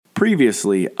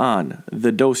Previously on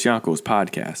the Dos Yankos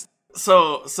podcast.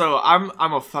 So I'm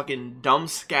a fucking dumb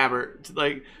scabbard,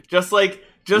 just like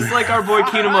our boy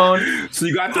Kinemon. So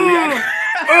you got the reaction.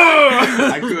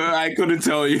 I couldn't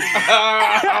tell you.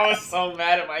 I was so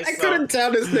mad at myself. I couldn't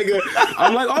tell this nigga.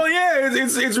 I'm like, oh yeah,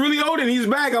 it's really Odin. He's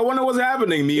back. I wonder what's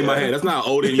happening. Me in my head. That's not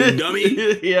Odin, you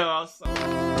dummy. Yeah.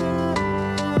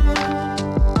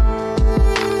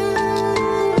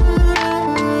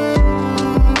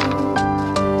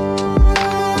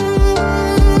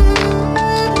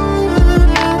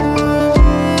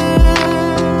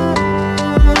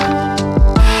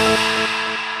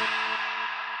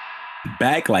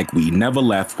 Back like we never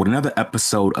left with another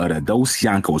episode of the Dos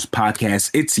Yankos podcast.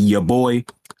 It's your boy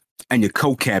and your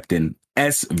co-captain,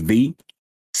 SV.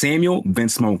 Samuel,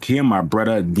 Vince Smoke here, my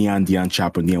brother, Dion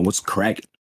Chopper. Dion, what's cracking?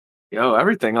 Yo,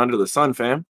 everything under the sun,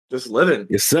 fam. Just living.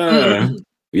 Yes, sir.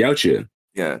 We out here.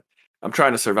 Yeah. I'm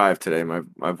trying to survive today.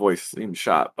 My voice seems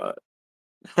shot, but...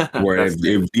 Where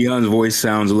if Dion's voice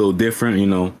sounds a little different, you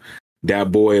know,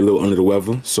 that boy a little under the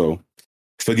weather, so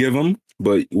forgive him.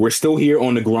 But we're still here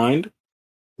on the grind.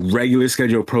 Regular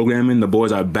scheduled programming. The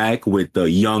boys are back with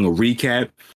the Young recap.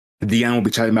 Dion will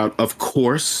be talking about, of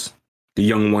course, the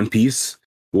Young One Piece.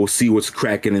 We'll see what's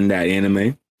cracking in that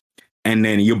anime. And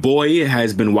then your boy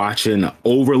has been watching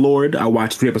Overlord. I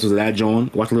watched 3 episodes of that,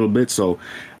 John. Watched a little bit, so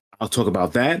I'll talk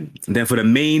about that. And then for the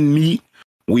main meat,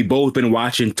 we both been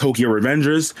watching Tokyo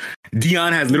Revengers.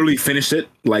 Dion has literally finished it.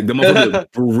 Like the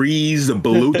motherfucker breezed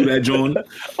blew through that John.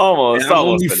 Almost.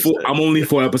 I'm only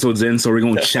 4 episodes in, so we're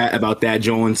gonna chat about that,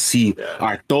 John. See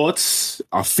our thoughts,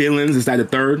 our feelings. Is that the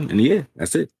third? And yeah,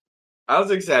 that's it. I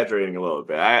was exaggerating a little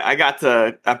bit. I got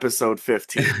to episode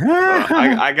 15. So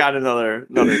I got another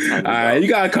 10. All right, you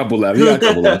got a couple left.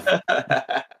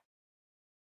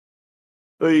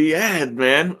 But yeah,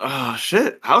 man. Oh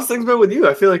shit. How's things been with you?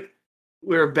 I feel like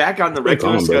we're back on the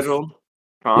regular schedule.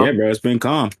 Yeah, bro, it's been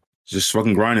calm. Just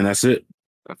fucking grinding. That's it.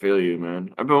 I feel you,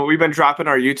 man. We've been dropping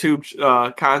our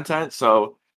YouTube content,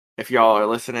 so if y'all are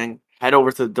listening, head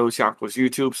over to Dos Yankos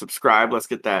YouTube, subscribe. Let's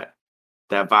get that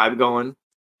vibe going.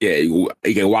 Yeah, you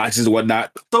can watch this and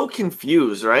whatnot. So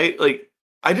confused, right? Like,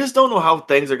 I just don't know how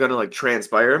things are gonna like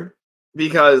transpire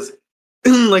because,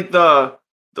 like the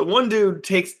one dude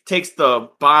takes the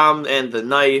bomb and the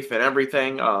knife and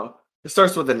everything. It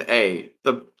starts with an A.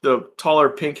 The taller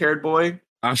pink haired boy.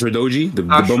 Ashura Doji, the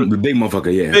big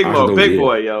motherfucker, yeah.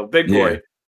 Big boy.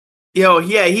 Yo,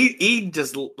 yeah, he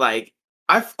just like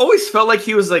I've always felt like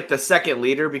he was like the second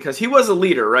leader because he was a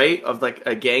leader, right? Of like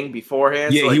a gang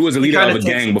beforehand. Yeah, so, like, he was a leader of a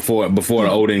gang before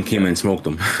Odin came and smoked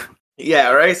him.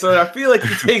 Yeah, right. So I feel like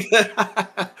he takes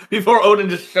before Odin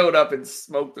just showed up and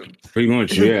smoked him. Pretty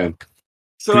much, yeah.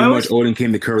 So pretty much Odin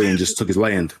came to Curry and just took his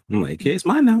land. I'm like, yeah, it's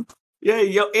mine now. Yeah,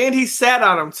 yo, and he sat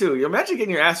on him too. You imagine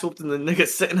getting your ass whooped and the nigga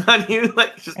sitting on you,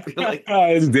 like just be like,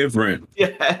 it's different.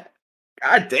 Yeah,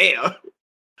 god damn.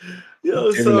 Yo,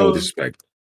 no disrespect.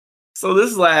 So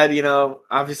this lad, you know,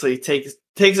 obviously takes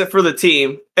it for the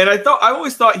team, and I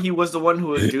always thought he was the one who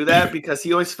would do that because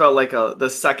he always felt like the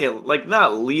second, like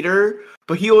not leader,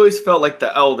 but he always felt like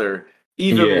the elder,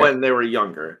 even when they were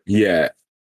younger. Yeah,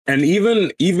 and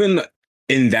even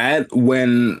in that,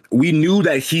 when we knew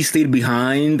that he stayed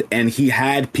behind and he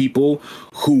had people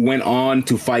who went on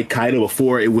to fight Kaido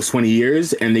before it was 20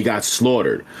 years and they got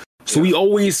slaughtered. So we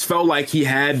always felt like he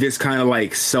had this kind of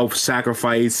like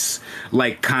self-sacrifice,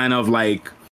 like kind of like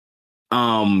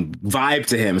vibe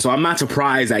to him. So I'm not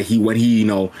surprised that when he, you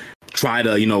know, tried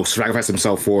to, you know, sacrifice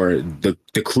himself for the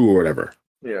crew or whatever.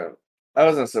 Yeah. I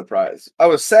wasn't surprised. I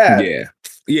was sad.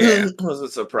 Yeah. I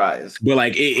wasn't surprised. But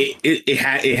like it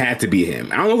had to be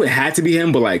him. I don't know if it had to be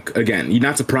him, but like again, you're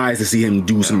not surprised to see him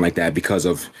do something like that because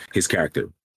of his character.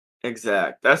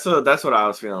 Exact. That's what I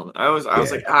was feeling. I was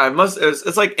like,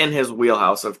 it's like in his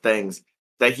wheelhouse of things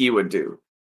that he would do.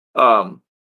 So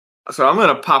I'm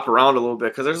gonna pop around a little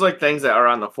bit because there's like things that are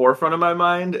on the forefront of my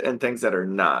mind and things that are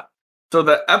not. So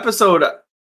the episode, I'm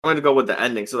gonna go with the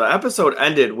ending. So the episode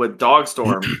ended with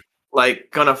Dogstorm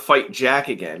like gonna fight Jack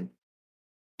again.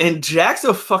 And Jack's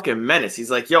a fucking menace. He's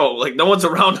like, yo, like no one's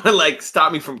around to like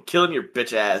stop me from killing your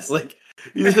bitch ass. Like,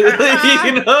 you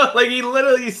know, like he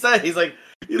literally said that. He's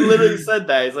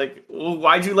like, well,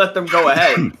 why'd you let them go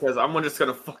ahead? Because I'm just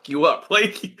gonna fuck you up.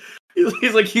 Like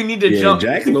he's like, you need to jump.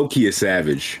 Jack low-key is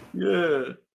savage.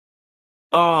 Yeah.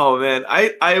 Oh man.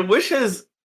 I wish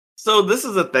so this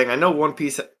is the thing. I know One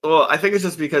Piece, well, I think it's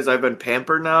just because I've been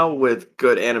pampered now with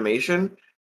good animation.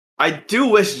 I do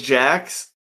wish Jack's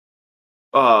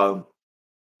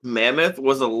Mammoth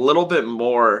was a little bit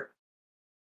more,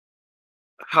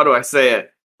 how do I say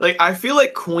it? Like, I feel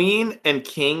like Queen and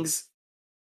King's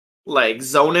like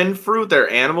Zonin fruit, their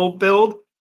animal build,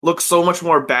 looks so much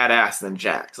more badass than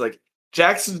Jax. Like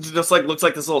Jax just like looks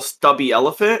like this little stubby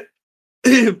elephant,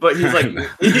 but he's like,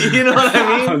 you know what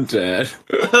I mean? I'm dead.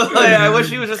 Like, I wish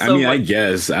he was just. So I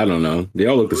guess I don't know. They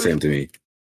all look the same to me.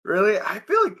 Really, I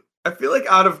feel like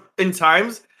out of in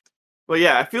times, but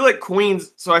yeah, I feel like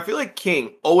Queens. So I feel like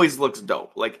King always looks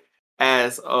dope, like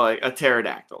as like a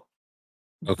pterodactyl.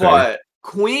 Okay. But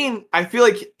Queen, I feel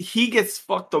like he gets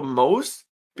fucked the most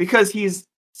because he's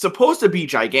supposed to be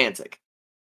gigantic.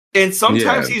 And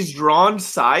sometimes he's drawn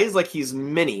size like he's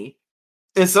mini.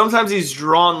 And sometimes he's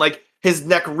drawn like his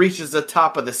neck reaches the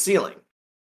top of the ceiling.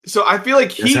 So I feel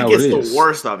like he gets the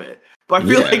worst of it. But I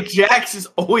feel like Jax just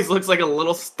always looks like a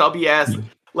little stubby ass,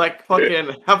 like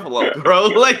fucking Heffalo, bro.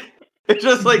 Like, it's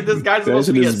just like this guy's supposed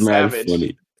to be a savage.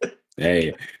 Funny.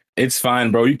 Hey, it's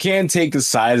fine, bro. You can't take the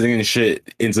sizing and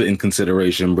shit in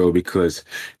consideration, bro, because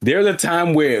there's a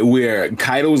time where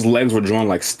Kaido's legs were drawn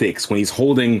like sticks when he's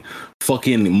holding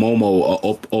fucking Momo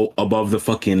up above the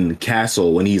fucking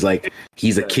castle when he's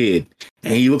a kid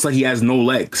and he looks like he has no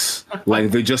legs,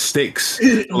 like they're just sticks.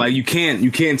 Like you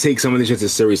can't take some of this shit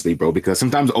seriously, bro, because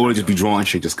sometimes Oda just be drawing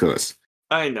shit just cause.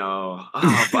 I know,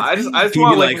 but I just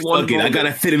want like one. Fuck it, I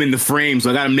gotta fit him in the frame, so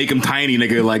I gotta make him tiny,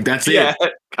 nigga. Like that's it.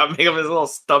 Gotta make him his little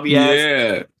stubby ass.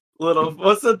 Yeah. Little.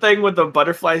 What's the thing with the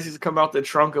butterflies? Used to come out the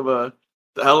trunk of the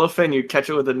elephant. You catch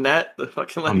it with a net. The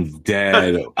fucking. Like, I'm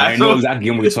dead. I know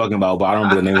exactly what you're talking about, but I don't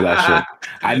remember the name of that shit.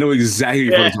 I know exactly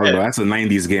what you're talking about. That's a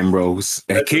 '90s game, bro.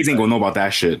 Kids ain't gonna know about that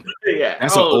shit. Yeah,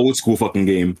 that's an old school fucking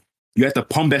game. You have to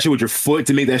pump that shit with your foot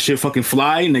to make that shit fucking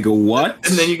fly, nigga. What?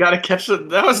 And then you gotta catch it.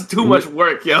 That was too much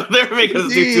work, yo. They're making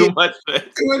us do too much.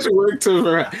 Too much work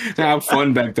to have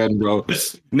fun back then, bro.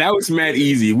 Now it's mad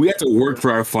easy. We had to work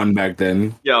for our fun back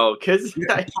then. Yo, kids.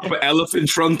 Pump an elephant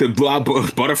trunk to blob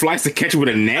butterflies to catch it with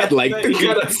a net. Like, what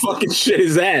kind of fucking shit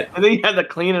is that? And then you had to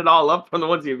clean it all up from the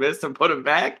ones you missed and put them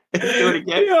back. And do it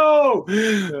again. Yo,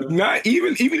 not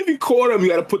even if you caught them, you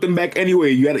gotta put them back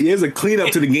anyway. There's a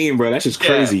cleanup to the game, bro. That's just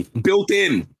crazy.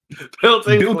 Built-in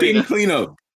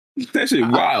cleanup. That shit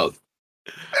wild.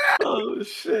 Oh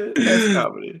shit, that's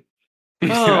comedy.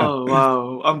 Oh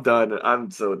wow, I'm done.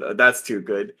 I'm so done. That's too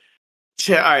good.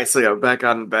 All right, so yeah, back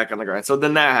on the grind. So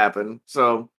then that happened.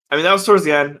 So I mean, that was towards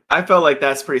the end. I felt like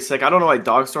that's pretty sick. I don't know why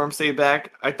Dogstorm stayed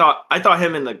back. I thought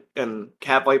him and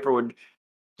Cat Viper would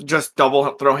just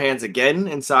double throw hands again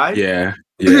inside. Yeah.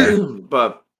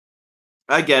 But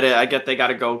I get it. I get they got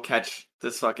to go catch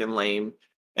this fucking lame.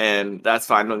 And that's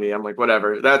fine with me. I'm like,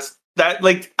 whatever.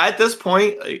 Like at this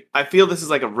point, like, I feel this is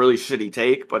like a really shitty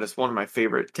take, but it's one of my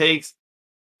favorite takes.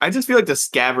 I just feel like the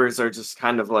Scabbers are just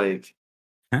kind of like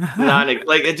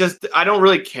like it just. I don't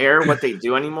really care what they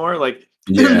do anymore. Like,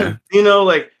 you know,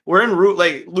 like we're in route.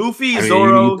 Like Luffy,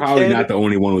 Zoro. You're probably not the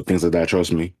only one with things like that.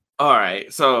 Trust me. All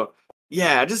right, so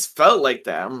yeah, I just felt like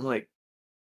that. I'm like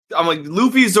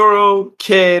Luffy, Zoro,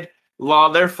 Kid, Law.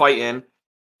 They're fighting.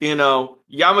 You know,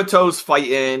 Yamato's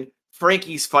fighting,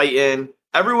 Frankie's fighting,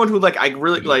 everyone who like I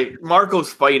really like,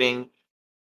 Marco's fighting,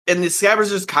 and the Scabbers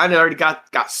just kind of already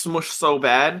got smushed so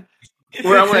bad.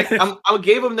 Where I'm like, I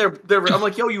gave them their. I'm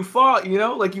like, yo, you fought, you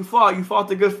know, like you fought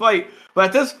the good fight. But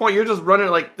at this point, you're just running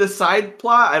like this side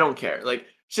plot. I don't care, like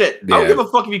shit. I don't give a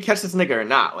fuck if you catch this nigga or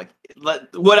not. Like,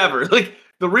 whatever. Like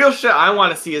the real shit I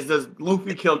want to see is does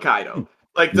Luffy kill Kaido?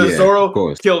 Like does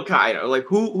Zoro kill Kaido? Like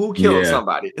who killed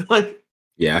somebody? Like.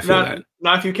 Yeah, I feel that.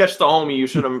 Not if you catch the homie, you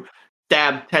should have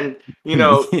stabbed 10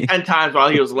 times while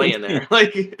he was laying there.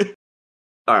 Like,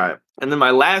 all right. And then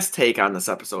my last take on this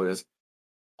episode is,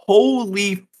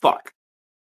 holy fuck.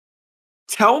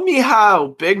 Tell me how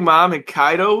Big Mom and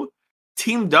Kaido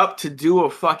teamed up to do a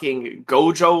fucking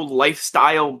Gojo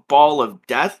lifestyle ball of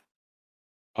death.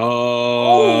 Oh.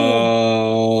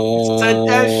 Said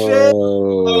that shit.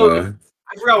 Oh.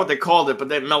 I forgot what they called it, but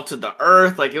they melted the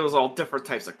earth. Like, it was all different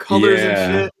types of colors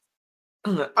and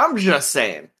shit. I'm just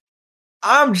saying,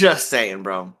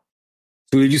 bro.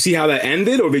 So did you see how that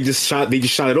ended, or they just shot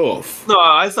it off? No,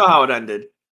 I saw how it ended.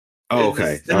 Oh,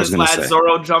 okay. And this lad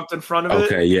Zoro jumped in front of it.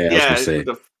 Okay, yeah, I was gonna say.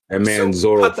 And man,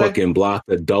 Zoro fucking blocked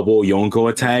the double Yonko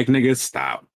attack, nigga.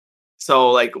 Stop.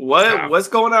 So, like, what's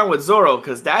going on with Zoro?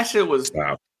 Because that shit was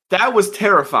that was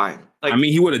terrifying. Like, I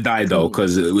mean, he would have died though,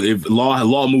 because if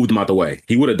Law moved him out the way,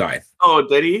 he would have died. Oh,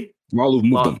 did he? Law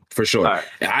moved him for sure. Right.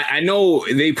 I know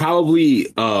they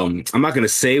probably. I'm not gonna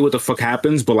say what the fuck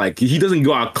happens, but like he doesn't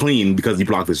go out clean because he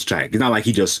blocked this attack. It's not like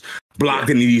he just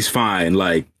blocked and he's fine.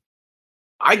 Like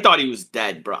I thought he was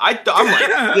dead, bro.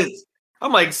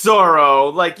 I'm like Zoro.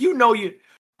 Like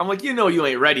I'm like you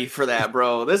ain't ready for that,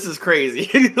 bro. This is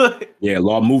crazy. Yeah,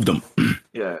 Law moved him.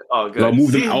 Yeah. Oh, good. Law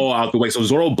moved him all out the way. So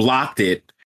Zoro blocked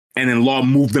it. and then Law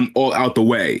moved them all out the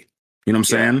way. You know what I'm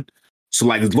saying? So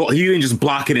like he didn't just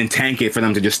block it and tank it for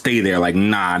them to just stay there. Like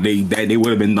nah, they would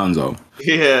have been done so.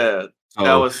 Yeah, so,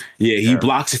 that was he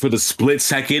blocks it for the split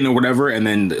second or whatever, and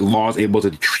then Law's able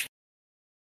to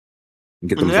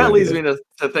get them. And that leads me to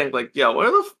think like, yo,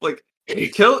 what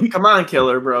the come on,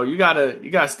 Killer, bro, you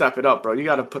gotta step it up, bro. You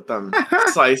gotta put them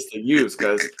sights to use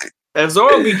because if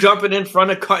Zoro be jumping in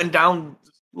front of cutting down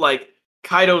like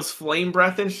Kaido's flame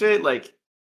breath and shit, like.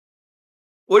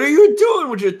 What are you doing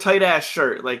with your tight ass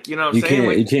shirt? Like, you know what I'm saying?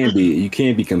 Like, you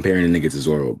can't be comparing a nigga to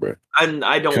Zoro, bro. I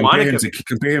don't want to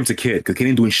compare him to Kid because Kid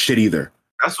ain't doing shit either.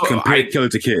 That's what compare Killer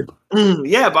to Kid.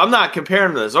 Yeah, but I'm not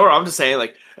comparing him to Zoro. I'm just saying,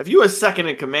 like, if you were second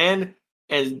in command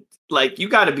and like you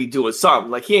got to be doing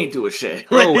something. Like he ain't doing shit,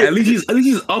 bro. At least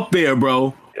he's up there,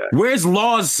 bro. Yeah. Where's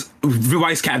Law's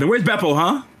vice captain? Where's Beppo,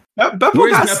 huh? Where's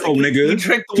Beppo, nigga? He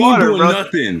drank the water, doing bro.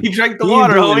 Nothing. He drank the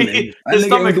water, homie. His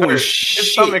stomach hurt.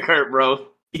 His stomach hurt, bro.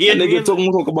 Nigga,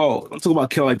 don't talk about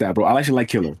Killer like that, bro. I actually like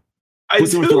Killer. Put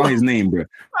some respect on his name, bro.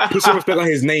 Put some respect on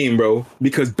his name, bro.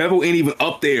 Because Beppo ain't even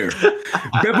up there.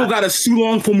 Beppo got a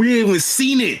Sulong from we ain't even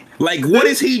seen it. Like, what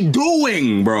is he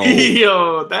doing, bro?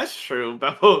 Yo, that's true,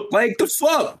 Beppo. Like, the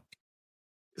fuck?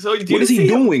 So what is he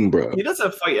doing, bro? He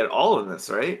doesn't fight at all in this,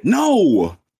 right?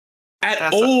 No.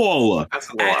 At all,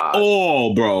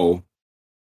 bro.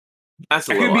 That's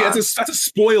a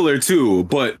spoiler too,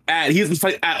 but he doesn't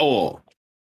fight at all.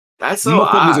 That's so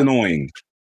odd. Is annoying.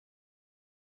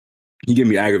 He get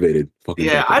me aggravated. Fucking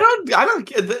yeah, I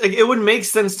don't. It would make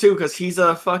sense too because he's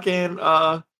a fucking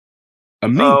a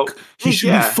mink. He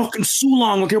should be fucking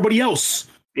Sulong like everybody else.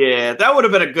 Yeah, that would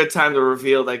have been a good time to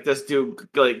reveal like this dude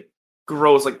like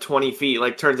grows like 20 feet,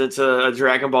 like turns into a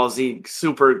Dragon Ball Z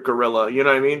super gorilla. You know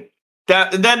what I mean?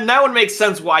 That would make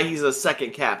sense why he's a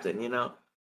second captain. You know,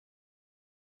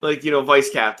 like vice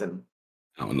captain.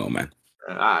 I don't know, man.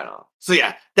 I don't know. So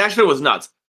yeah, that shit was nuts.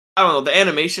 I don't know the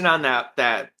animation on that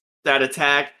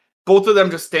attack. Both of them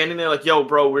just standing there like, "Yo,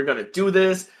 bro, we're gonna do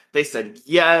this." They said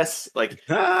yes. Like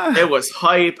it was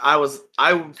hype.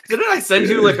 Didn't I send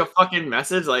you like a fucking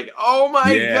message? Like, oh my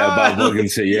god. Yeah, about fucking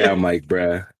shit. Yeah, I'm like,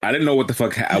 bruh. I didn't know what the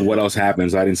fuck. What else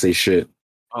happened? So I didn't say shit.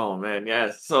 Oh man,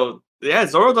 yeah. So yeah,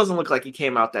 Zoro doesn't look like he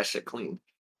came out that shit clean.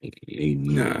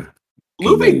 Nah.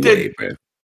 Luffy did. Way,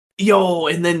 yo,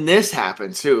 and then this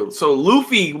happened too. So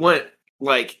Luffy went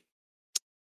like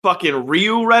fucking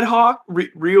Ryu Red Hawk,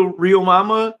 Rio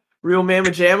Mama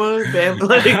Jamma,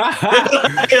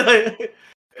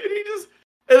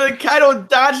 and then Kaido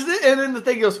dodged it, and then the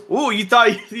thing goes, "Ooh, you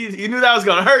thought you knew that was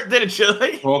gonna hurt, didn't you?"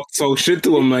 Like, so shit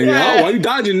to him, like, oh, why you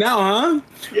dodging now, huh?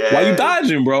 Yeah. Why you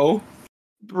dodging, bro?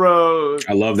 Bro,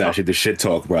 I love that shit. The shit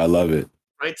talk, bro. I love it.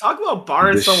 Right, talk about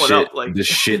barring someone up, like the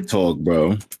shit talk,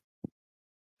 bro.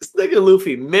 This nigga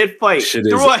Luffy mid fight shit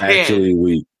is actually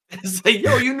weak. It's like,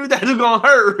 yo, you knew that was gonna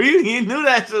hurt. You knew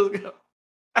that shit was gonna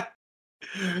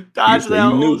dodge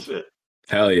that whole shit.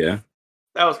 Hell yeah,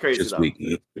 that was crazy. Just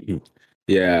weak.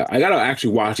 Yeah, I gotta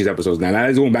actually watch these episodes now. Now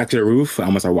that going back to the roof, I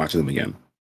must start watching them again.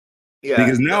 Yeah,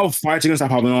 because now fights are gonna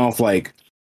start popping off. Like,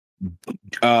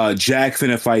 Jack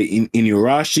finna fight in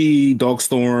Inuyasha,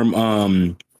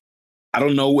 Dogstorm. I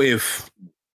don't know if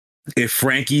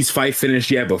Frankie's fight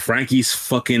finished yet, but Frankie's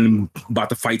fucking about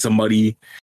to fight somebody.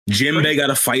 Jinbei got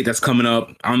a fight that's coming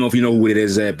up. I don't know if you know who it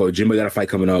is yet, but Jinbei got a fight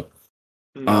coming up.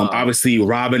 No. Obviously,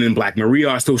 Robin and Black Maria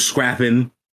are still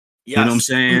scrapping. Yes. You know what I'm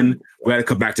saying? We got to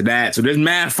come back to that. So there's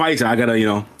mad fights I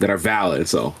gotta, that are valid.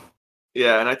 So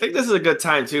yeah, and I think this is a good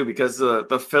time too because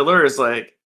the filler is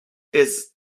like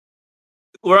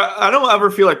where I don't ever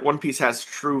feel like One Piece has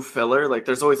true filler. Like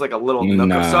there's always like a little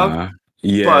nook of stuff.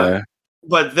 Yeah,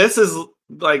 but this is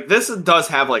like this does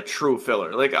have like true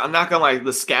filler. Like I'm not gonna like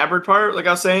the scabbard part. Like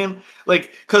I was saying,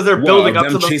 like because they're building up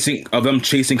to them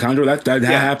chasing Kanjuro. That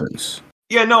happens.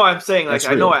 Yeah, no, I'm saying like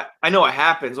I know it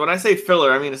happens. When I say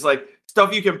filler, I mean it's like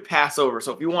stuff you can pass over.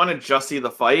 So if you want to just see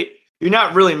the fight, you're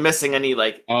not really missing any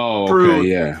like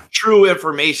true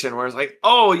information. Where it's like,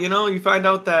 oh, you find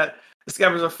out that the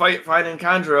Scabbard's are fighting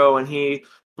Kanjuro, and he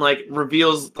like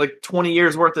reveals like 20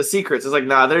 years worth of secrets. It's like,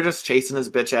 nah, they're just chasing his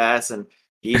bitch ass, and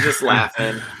he's just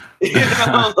laughing.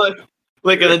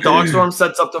 Like and then Dogstorm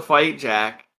sets up to fight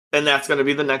Jack, and that's going to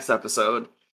be the next episode.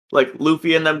 Like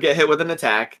Luffy and them get hit with an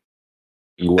attack.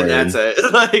 And that's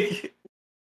it. Like,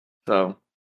 so,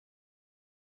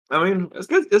 I mean, it's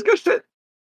good. It's good shit.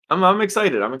 I'm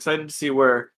excited. I'm excited to see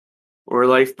where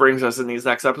life brings us in these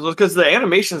next episodes because the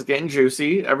animation's getting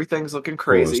juicy. Everything's looking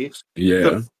crazy.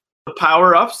 Yeah. The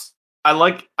power ups.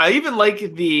 I even like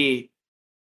the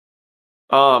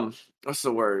what's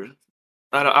the word?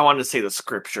 I wanted to say the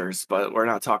scriptures, but we're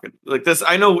not talking like this.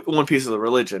 I know One Piece is a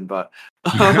religion, but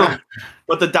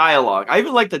but the dialogue. I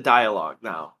even like the dialogue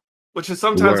now, which is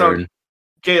sometimes I'll Word.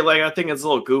 get like I think it's a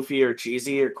little goofy or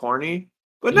cheesy or corny,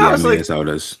 but Yeah, now I it's mean, like that's how it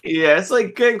is. yeah, it's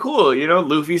like getting cool. You know,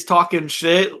 Luffy's talking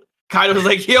shit. Kind of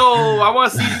like, yo, I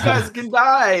want to see you guys can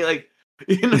die. Like,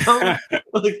 you know,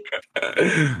 like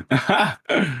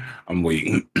I'm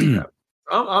waiting.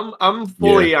 I'm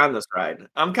fully on this ride.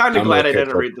 I'm kind of I'm gonna glad I catch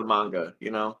didn't up. read the manga.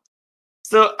 You know,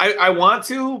 still I want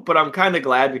to, but I'm kind of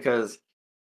glad because,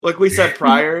 like we said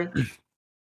prior,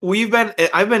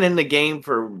 I've been in the game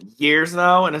for years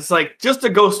now, and it's like just to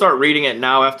go start reading it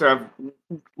now after I've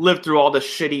lived through all the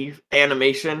shitty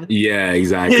animation. Yeah,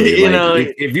 exactly. You Like know,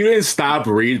 if you didn't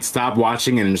stop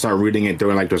watching and start reading it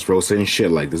during like this roasting and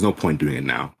shit, like there's no point doing it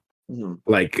now. mhm.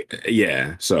 Like,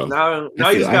 yeah. So now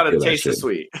I you just gotta feel that taste the shit.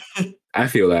 sweet. I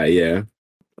feel that, yeah.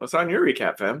 What's on your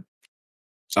recap, fam?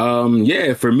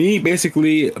 Yeah, for me,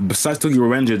 basically, besides Tokyo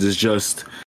Revengers, is just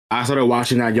I started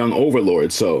watching that Young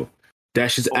Overlord, so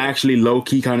that shit's actually low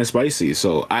key kind of spicy.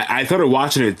 So I started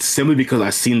watching it simply because I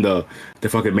seen the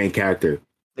fucking main character.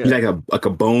 Yeah. He's like a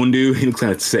bone dude. He looks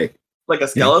kind of sick. Like a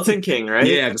Skeleton King, right?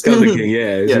 Yeah, the Skeleton King.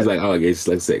 Yeah, Yeah. he's like, oh, okay, it's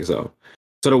like sick. So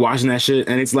started watching that shit,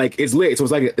 and it's like it's lit. So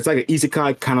it's like an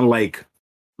isekai kind of like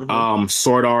Mhm.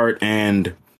 Sword Art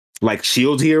and like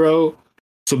Shield Hero.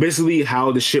 So basically,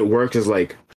 how the shit works is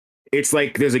like it's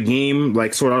like there's a game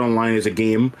like Sword Art Online is a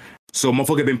game. So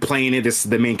motherfucker been playing it. This is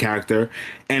the main character,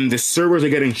 and the servers are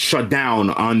getting shut down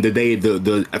on the day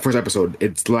the first episode.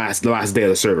 It's the last day of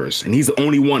the servers, and he's the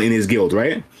only one in his guild,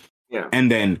 right? Yeah.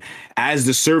 And then as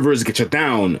the servers get shut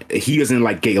down, he doesn't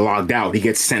like get logged out. He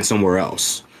gets sent somewhere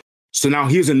else. So now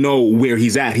he doesn't know where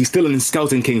he's at. He's still in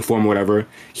Skeleton King form or whatever.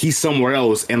 He's somewhere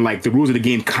else, and like the rules of the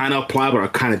game kind of apply, but are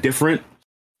kind of different.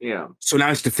 Yeah. So now he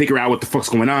has to figure out what the fuck's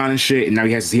going on and shit. And now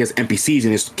he has NPCs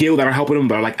in his guild that are helping him,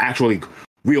 but are like actually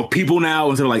real people now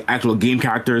instead of like actual game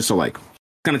characters. So like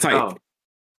kind of tight. Oh,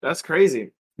 that's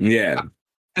crazy. Yeah.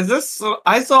 Is this? So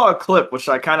I saw a clip which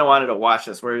I kind of wanted to watch.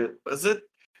 This where is it?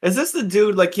 Is this the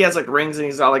dude like he has like rings and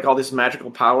he's got like all this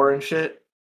magical power and shit?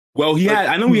 Well,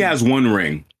 I know he has one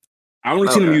ring. I only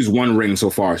seen him use one ring so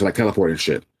far, so like teleport and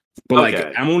shit. But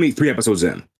like I'm only 3 episodes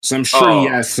in, so I'm sure he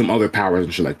has some other powers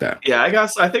and shit like that. Yeah,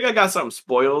 I think I got something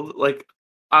spoiled like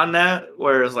on that,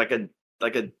 where it's like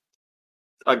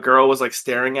a girl was like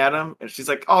staring at him, and she's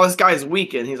like, "Oh, this guy's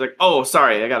weak," and he's like, "Oh,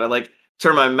 sorry, I gotta like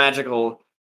turn my magical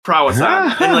prowess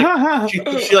on," and like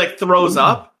she like throws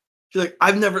up. She's like,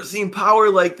 "I've never seen power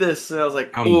like this," and I was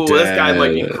like, "Oh, this guy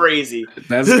might be crazy."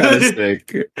 That's kind of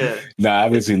sick. Yeah. Nah, I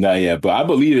haven't seen that yet, but I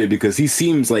believe it because he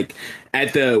seems like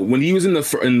when he was in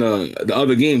the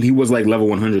other game, he was like level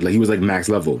 100, like he was like max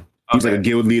level. He was like a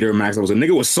guild leader, max level. So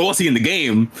nigga was saucy in the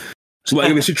game. So like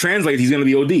if it should translate, he's gonna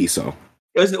be OD. So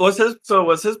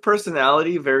was his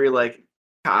personality very like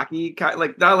cocky,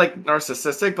 like not like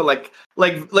narcissistic, but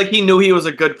like he knew he was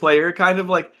a good player, kind of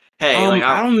like, hey, like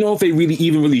I don't know if they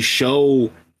really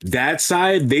show that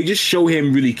side. They just show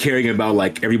him really caring about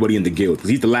like everybody in the guild because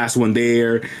he's the last one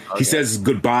there. Okay. He says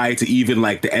goodbye to even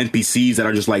like the NPCs that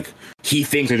are just like he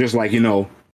thinks are just like, you know,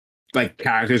 like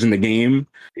characters in the game.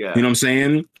 Yeah. You know what I'm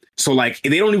saying? So like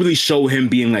they don't really show him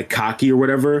being like cocky or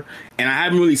whatever. And I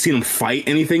haven't really seen him fight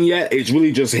anything yet. It's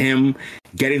really just him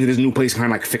getting to this new place, kind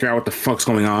of like figure out what the fuck's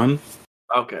going on.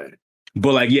 Okay.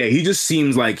 But like, yeah, he just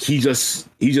seems like he just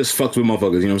fucks with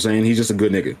motherfuckers. You know what I'm saying? He's just a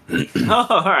good nigga. Oh,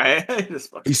 all right.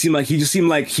 He just seemed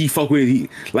like he fuck with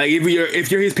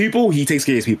if you're his people, he takes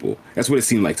care of his people. That's what it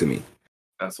seemed like to me.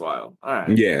 That's wild. All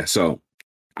right. Yeah. So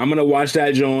I'm gonna watch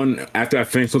that, John, after I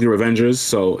finish Tokyo Revengers.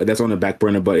 So that's on the back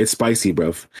burner, but it's spicy,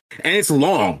 bruv. And it's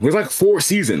long. There's like 4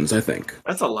 seasons, I think.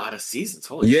 That's a lot of seasons.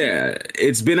 Holy shit.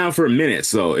 It's been out for a minute,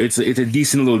 so it's a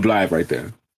decent little drive right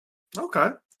there.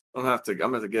 Okay. I'm gonna have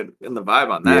to get in the vibe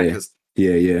on that because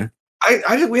yeah.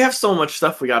 We have so much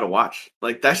stuff we got to watch.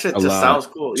 Like that shit just sounds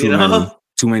cool.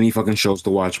 Too many fucking shows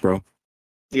to watch, bro.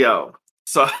 Yo,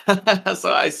 so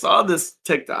I saw this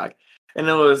TikTok, and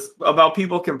it was about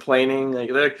people complaining.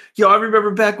 Like they're like, "Yo, I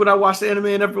remember back when I watched the anime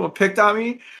and everyone picked on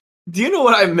me." Do you know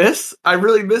what I miss? I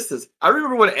really miss this. I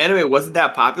remember when anime wasn't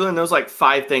that popular, and there was like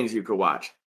 5 things you could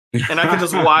watch, and I could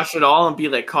just watch it all and be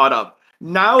like caught up.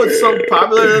 Now it's so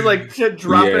popular, there's like shit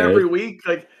dropping every week.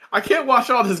 Like I can't watch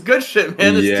all this good shit,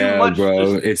 man. It's too much,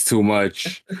 bro. It's too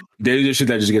much. There's just shit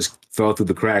that just gets fell through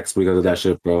the cracks because of that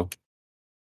shit, bro.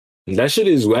 That shit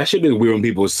is weird when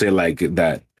people say like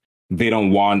that they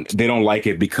don't like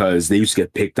it because they used to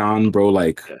get picked on, bro.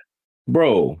 Like,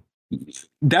 bro,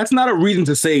 that's not a reason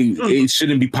to say it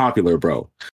shouldn't be popular, bro.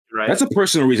 Right. That's a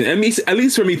personal reason. At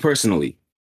least for me personally.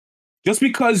 Just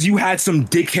because you had some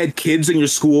dickhead kids in your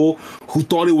school who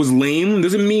thought it was lame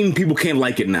doesn't mean people can't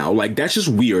like it now. Like, that's just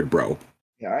weird, bro.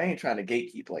 Yeah, I ain't trying to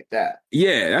gatekeep like that.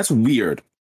 Yeah, that's weird.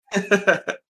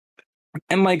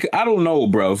 And like, I don't know,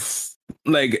 bro.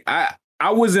 Like, I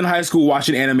was in high school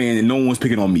watching anime and no one was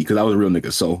picking on me because I was a real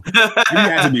nigga. So you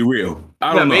had to be real.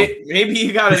 I don't know. Maybe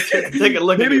you gotta take a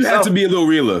look. Maybe at you had to be a little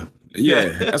realer. Yeah,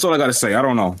 that's all I gotta say. I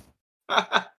don't know.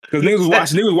 Because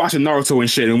niggas was watching Naruto and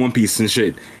shit and One Piece and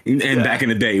shit. And back in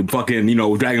the day, fucking,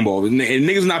 Dragon Ball. And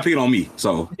niggas not picking on me.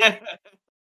 So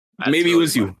maybe it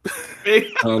was you. I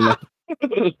don't know.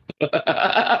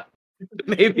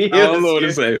 Maybe I don't know what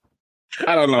to say.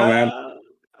 I don't know, man.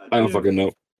 I don't fucking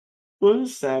know. What a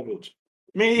savage.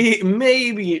 Maybe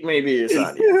it's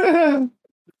on you.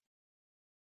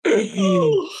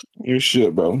 Your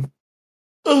shit, bro.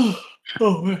 Oh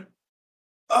man.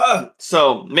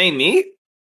 So main meat?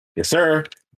 Yes, sir.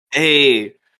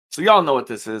 Hey, so y'all know what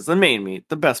this is. The main meat,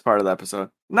 the best part of the episode.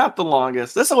 Not the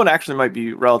longest. This one actually might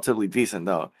be relatively decent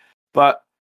though. But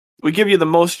we give you the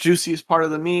most juiciest part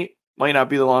of the meat. Might not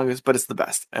be the longest, but it's the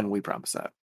best, and we promise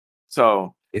that.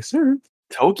 So, yes, sir.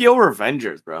 Tokyo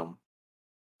Revengers, bro.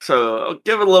 So I'll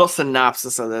give a little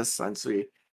synopsis of this since we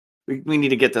need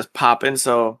to get this popping.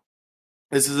 So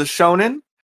this is a shonen.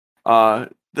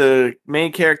 The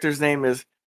main character's name is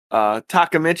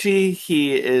Takamichi.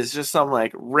 He is just some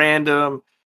like random.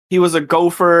 He was a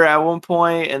gopher at one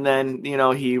point, and then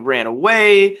he ran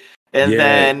away, and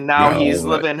then now he's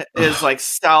living his like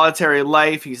solitary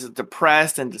life. He's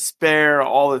depressed and despair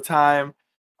all the time.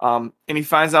 And he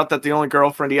finds out that the only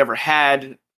girlfriend he ever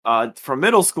had from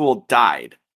middle school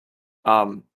died.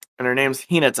 And her name's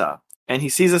Hinata. And he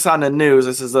sees this on the news.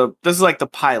 This is like the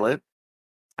pilot.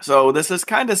 So this is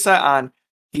kind of set on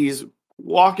he's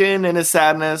walking in his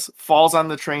sadness, falls on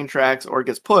the train tracks or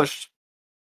gets pushed.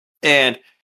 And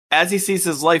as he sees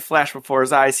his life flash before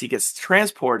his eyes, he gets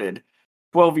transported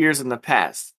 12 years in the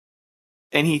past.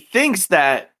 And he thinks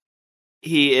that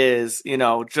he is,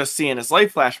 just seeing his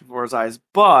life flash before his eyes,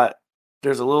 but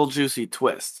there's a little juicy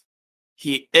twist.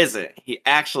 He isn't. He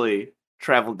actually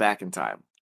traveled back in time.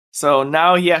 So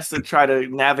now he has to try to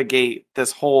navigate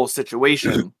this whole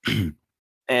situation.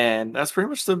 And that's pretty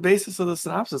much the basis of the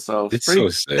synopsis. So it's so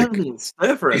sick.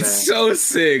 It's so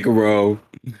sick, bro.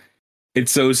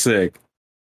 It's so sick.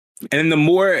 And the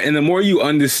more you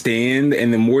understand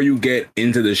and the more you get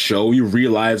into the show, you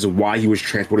realize why he was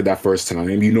transported that first time.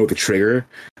 You know the trigger,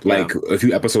 like a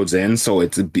few episodes in. So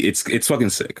it's fucking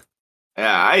sick.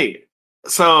 Yeah,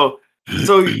 so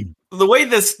the way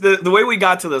the way we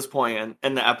got to this point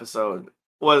in the episode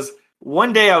was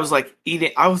one day I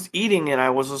was eating and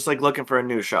I was just like looking for a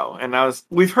new show, and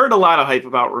we've heard a lot of hype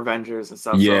about Revengers and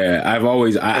stuff. Yeah, so,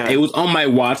 it was on my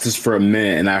watch list for a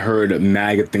minute, and I heard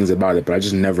mad good things about it, but I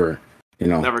just never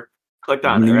clicked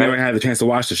on it. Right? Never had the chance to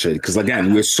watch the shit because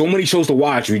again, there's so many shows to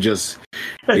watch. We just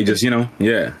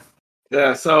yeah.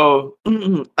 So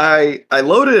I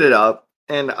loaded it up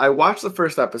and I watched the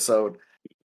first episode,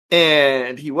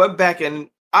 and he went back and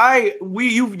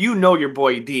your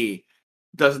boy D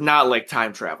does not like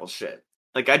time travel shit.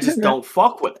 Like, I just don't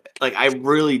fuck with it. Like, I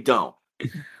really don't.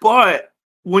 But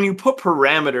when you put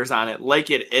parameters on it like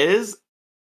it is,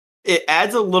 it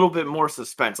adds a little bit more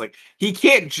suspense. Like, he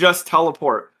can't just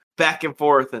teleport back and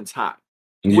forth in time,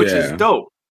 which is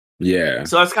dope. Yeah.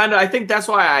 So that's I think that's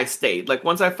why I stayed. Like,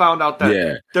 once I found out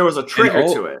that there was a trigger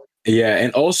to it. Yeah,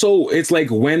 and also it's like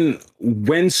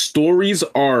when stories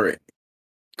are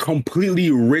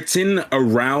completely written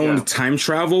around time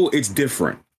travel, it's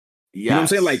different. You know what I'm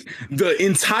saying? Like, the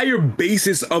entire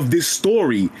basis of this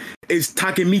story is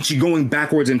Takemichi going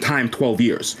backwards in time 12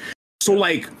 years. So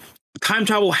like, time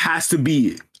travel has to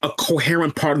be a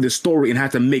coherent part of the story and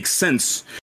have to make sense,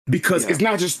 because it's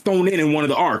not just thrown in one of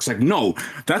the arcs. Like, no,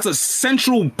 that's a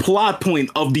central plot point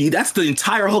that's the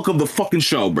entire hook of the fucking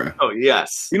show, bro. Oh,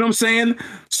 yes. You know what I'm saying?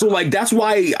 So, like, that's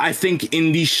why I think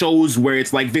in these shows where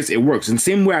it's like this, it works. And the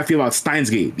same way I feel about Steins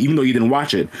Gate, even though you didn't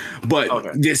watch it. But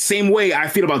the same way I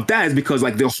feel about that is because,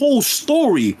 like, the whole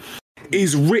story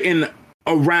is written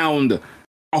around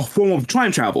a form of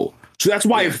time travel. So that's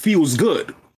why it feels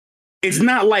good. It's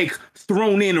not like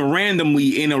thrown in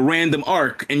randomly in a random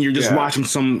arc and you're just watching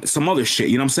some other shit.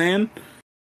 You know what I'm saying?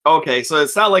 Okay, so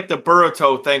it's not like the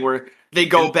Boruto thing where they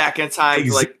go back in time,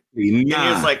 like, and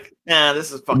it's like,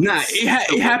 this is fucking. Nah,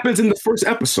 it happens in the first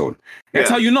episode. That's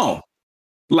how you know.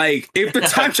 Like, if the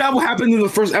time travel happens in the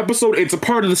first episode, it's a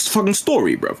part of this fucking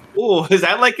story, bro. Oh, is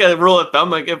that like a rule of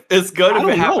thumb? Like, if it's good if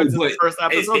it happens in the first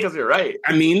episode, because you're right.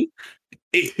 I mean,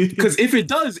 because if it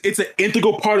does, it's an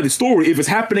integral part of the story. If it's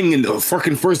happening in the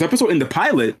fucking first episode in the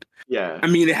pilot, I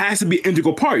mean, it has to be an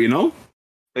integral part, you know?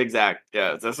 Exactly.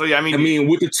 Yeah. So yeah, I I mean, mean,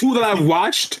 with the two that I've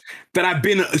watched, that I've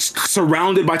been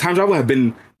surrounded by time travel, have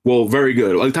been very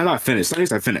good. Like the time I finished, at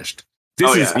least I finished.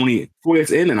 oh This is yeah, only 4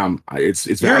 years in, and it's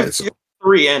valid. So you're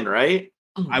 3 in, right?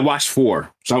 I watched 4,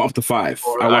 so I'm up to 5.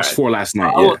 All I watched right. 4 last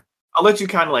night. I'll, Yeah, I'll let you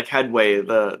kind of like headway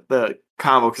the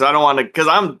combo because I don't want to. Because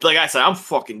I'm like I said, I'm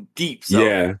fucking deep. So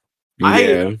yeah, I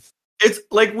yeah, it's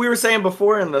like we were saying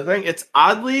before in the thing. It's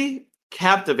oddly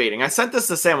captivating. I sent this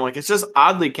to Sam. Like it's just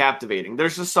oddly captivating.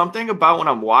 There's just something about when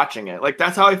I'm watching it. Like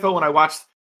that's how I felt when I watched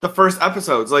the first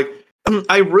episodes. Like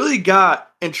I really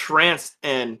got entranced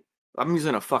and. I'm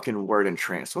using a fucking word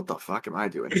entranced. What the fuck am I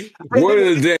doing? Word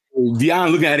of the day. Dion,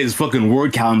 look at his fucking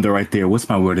word calendar right there. What's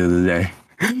my word of the day?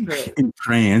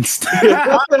 Entranced.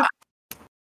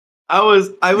 I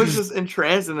was just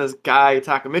entranced in this guy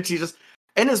Takamichi, just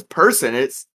in his person.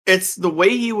 It's the way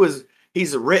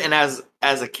he's written as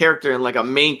a character and like a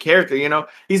main character. You know,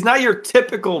 he's not your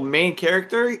typical main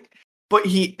character, but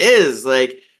he is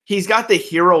like he's got the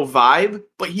hero vibe,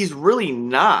 but he's really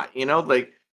not. You know,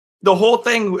 like. The whole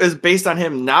thing is based on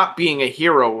him not being a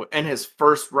hero in his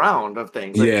first round of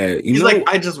things. Like, Yeah, he's like,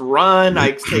 I just run,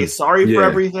 I say sorry for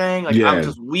everything. Like, I'm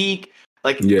just weak.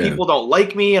 Like, people don't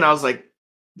like me. And I was like,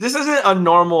 this isn't a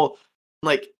normal,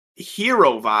 like,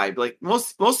 hero vibe. Like,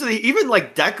 most of the, even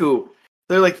like Deku,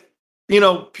 they're like, you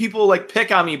know, people like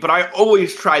pick on me, but I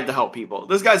always tried to help people.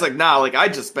 This guy's like, nah, like, I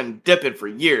just been dipping for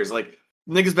years. Like,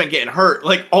 niggas been getting hurt,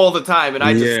 like, all the time. And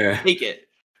I just take it.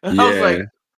 And I was like,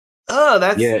 oh,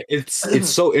 it's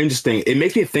so interesting. It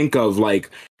makes me think of like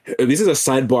this is a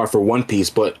sidebar for One Piece,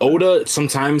 but Oda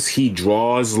sometimes he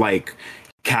draws like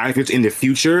characters in the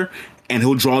future and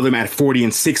he'll draw them at 40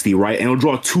 and 60, right? And he'll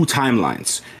draw 2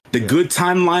 timelines. The good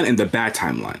timeline and the bad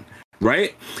timeline,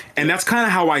 right? And that's kind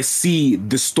of how I see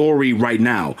the story right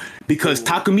now because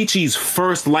Takamichi's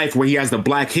first life where he has the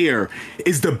black hair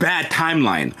is the bad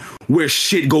timeline where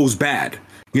shit goes bad.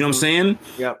 You know what I'm saying?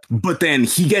 Yep. But then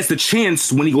he gets the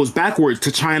chance when he goes backwards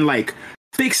to try and like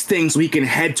fix things so he can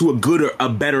head to a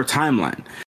better timeline.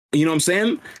 You know what I'm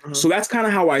saying? Mm-hmm. So that's kind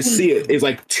of how I see it. Is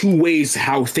like 2 ways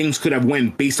how things could have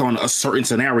went based on a certain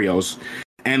scenarios.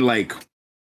 And like,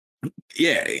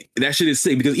 yeah, that shit is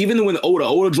sick because even when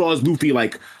Oda draws Luffy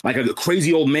like a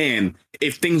crazy old man,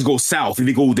 if things go south, if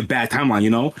they go with the bad timeline, you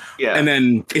know? Yeah. And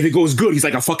then if it goes good, he's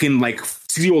like a fucking like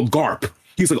 60-year-old Garp.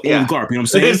 He's like old Garp, you know what I'm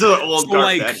saying? He's an old so Garp,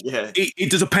 like, it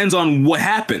just depends on what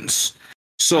happens.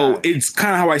 So it's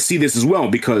kind of how I see this as well,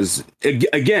 because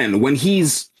again, when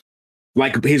he's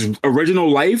like his original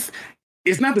life,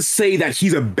 it's not to say that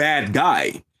he's a bad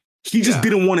guy. He just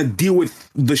didn't want to deal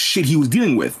with the shit he was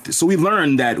dealing with. So we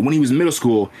learned that when he was in middle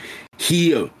school,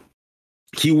 he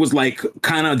was like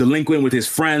kind of delinquent with his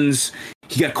friends.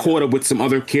 He got caught up with some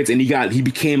other kids, and he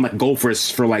became like Gophers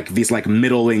for like this like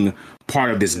middling part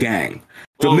of this gang.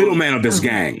 The middleman of this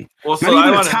gang. Well, so not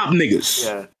even the top niggas.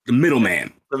 Yeah. The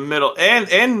middleman. The middle.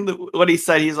 And what he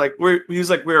said, he's like,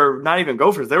 we're not even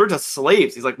Gophers. They were just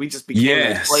slaves. He's like, we just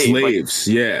became slaves.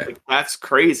 Like, like, that's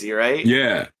crazy, right?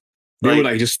 Yeah. They were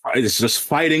like just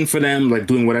fighting for them, like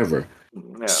doing whatever.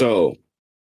 Yeah. So,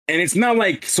 and it's not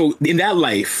like, so in that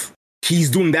life, he's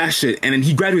doing that shit, and then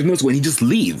he graduates middle school and he just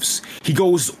leaves. He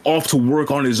goes off to work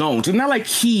on his own. So it's not like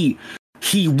he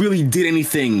really did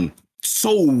anything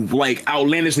so like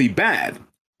outlandishly bad.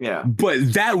 Yeah.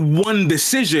 But that one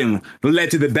decision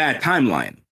led to the bad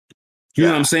timeline. You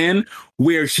know what I'm saying?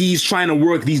 Where he's trying to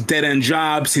work these dead-end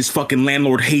jobs, his fucking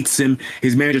landlord hates him,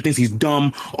 his manager thinks he's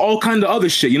dumb, all kind of other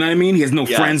shit, you know what I mean? He has no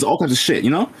friends, all kinds of shit, you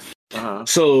know? Uh-huh.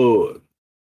 So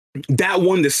that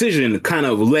one decision kind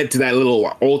of led to that little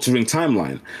altering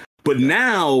timeline. But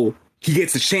now he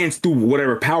gets a chance through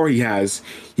whatever power he has,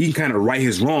 he can kind of right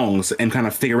his wrongs and kind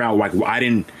of figure out like, well, I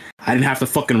didn't have to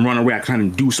fucking run away. I kind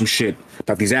of do some shit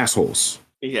about these assholes.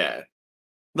 Yeah.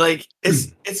 Like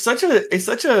it's such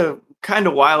a kind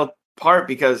of wild part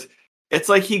because it's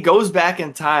like he goes back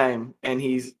in time and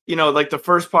he's, you know, like the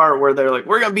first part where they're like,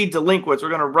 we're going to be delinquents. We're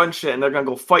going to run shit and they're going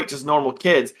to go fight just normal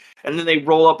kids. And then they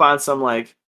roll up on some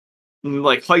like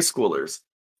high schoolers.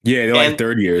 Yeah, they're like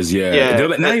third years. Yeah, they're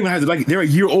like, not even like they're a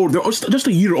year older. They're just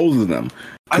a year older than them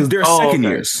because they're second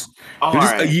years. They're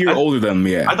just a year older than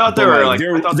them. Yeah, I thought they were like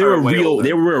they're a real.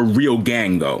 They were a real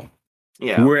gang though.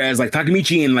 Yeah. Whereas like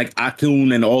Takamichi and like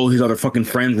Akun and all his other fucking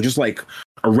friends were just like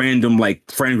a random like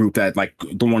friend group that like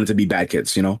don't want it to be bad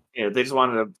kids, you know? Yeah, they just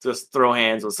wanted to just throw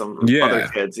hands with some other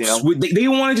kids, you know? They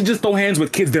wanted to just throw hands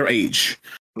with kids their age.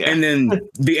 Yeah. And then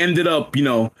they ended up, you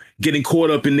know, getting caught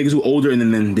up in niggas who were older, and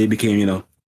then they became, you know,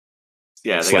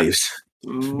 slaves.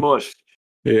 Mushed.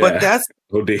 Yeah. But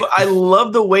but I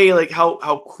love the way like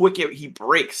how quick he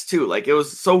breaks too. Like it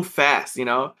was so fast, you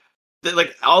know?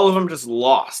 like all of them just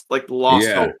lost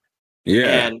hope.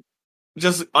 Yeah. And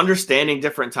just understanding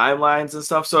different timelines and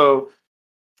stuff. So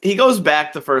he goes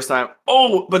back the first time.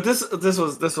 Oh, but this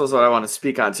was what I want to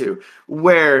speak on too.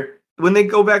 Where when they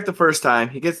go back the first time,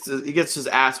 he gets his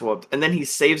ass whooped, and then he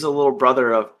saves a little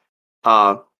brother of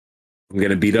I'm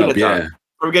getting beat up, yeah.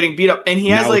 From getting beat up. And he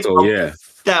has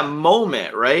Naruto, that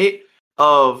moment, right?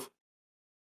 Of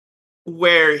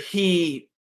where he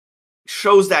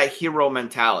shows that hero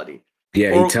mentality.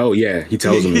 Yeah, he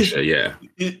tells him this shit, yeah.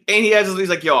 And he's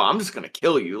like, yo, I'm just gonna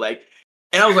kill you. Like,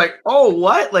 and I was like, oh,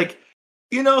 what? Like,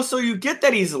 you know, so you get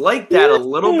that he's like that a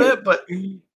little bit, but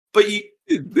you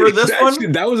for this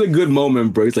one, that was a good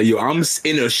moment, bro. It's like, yo, I'm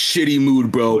in a shitty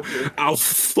mood, bro. I'll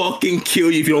fucking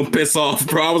kill you if you don't piss off,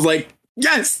 bro. I was like,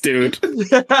 yes, dude.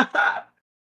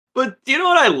 But you know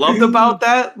what I loved about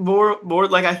that more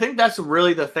like I think that's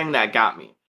really the thing that got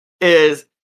me is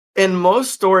in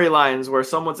most storylines where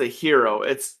someone's a hero,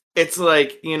 it's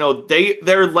like, you know,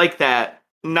 they're like that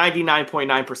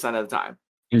 99.9% of the time.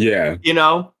 Yeah. You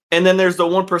know? And then there's the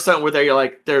 1% where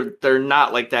they're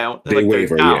not like that. They like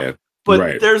waver, yeah.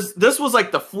 But this was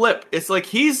like the flip. It's like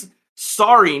he's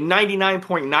sorry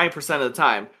 99.9% of the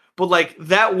time. But like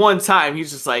that one time,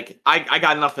 he's just like, I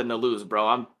got nothing to lose, bro.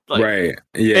 I'm like, right.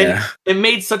 Yeah. It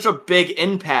made such a big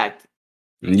impact.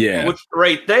 Yeah.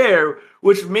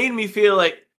 Which made me feel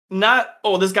like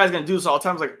this guy's gonna do this all the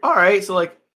time. I was like, all right, so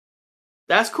like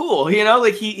that's cool. You know,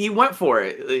 like he went for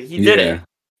it. He did it.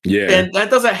 Yeah. And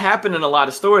that doesn't happen in a lot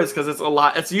of stories because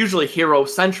it's usually hero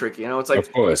centric, you know. It's like,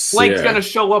 of course, Blake's gonna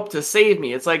show up to save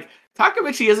me. It's like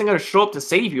Takemichi isn't gonna show up to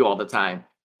save you all the time.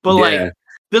 But like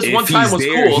this one time was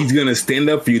cool. He's gonna stand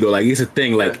up for you though. Like it's a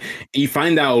thing. Like you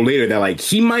find out later that like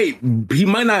he might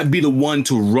not be the one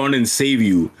to run and save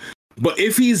you. But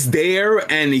if he's there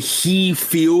and he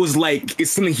feels like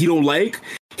it's something he don't like,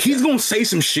 he's gonna say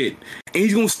some shit and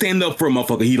he's gonna stand up for a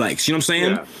motherfucker he likes. You know what I'm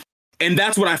saying? Yeah. And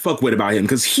that's what I fuck with about him,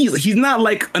 because he's not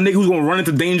like a nigga who's gonna run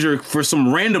into danger for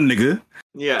some random nigga.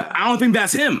 Yeah. I don't think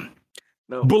that's him.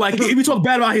 No. But like if you talk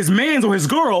bad about his mans or his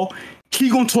girl, he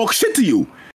gonna talk shit to you.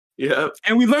 Yeah.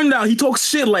 And we learned out he talks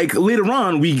shit like later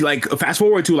on. We like fast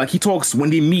forward to like he talks when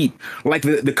they meet like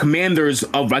the commanders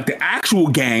of like the actual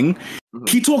gang. Mm-hmm.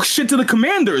 He talks shit to the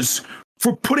commanders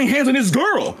for putting hands on his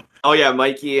girl. Oh yeah,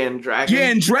 Mikey and Draken. Yeah,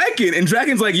 and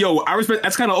Draken's like, yo, I respect.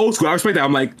 That's kind of old school. I respect that.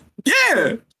 I'm like,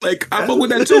 yeah, like I fuck with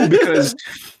that too, because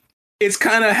it's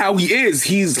kind of how he is.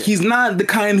 He's not the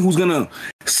kind who's gonna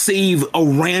save a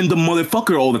random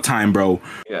motherfucker all the time, bro.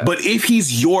 Yeah. But if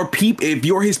he's your if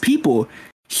you're his people,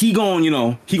 he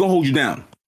gonna hold you down.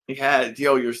 Yeah,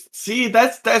 yo,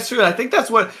 that's true. I think that's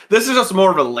what this is, just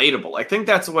more relatable. I think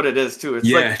that's what it is too.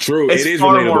 It's true. It is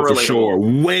relatable for sure.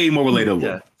 Way more relatable.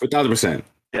 Yeah. 1,000%.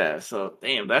 Yeah, so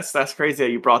damn, that's crazy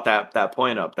that you brought that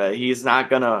point up, that he's not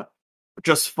gonna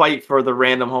just fight for the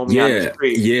random homie on the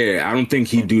street. Yeah, I don't think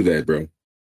he'd do that, bro.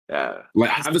 Yeah.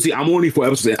 Like obviously I'm only 4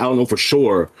 episodes, I don't know for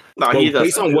sure. No, but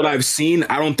based on what I've seen,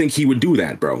 I don't think he would do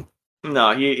that, bro.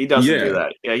 No, he doesn't do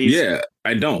that. Yeah,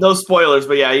 I don't. No spoilers,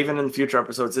 but yeah, even in future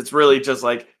episodes, it's really just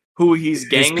like who he's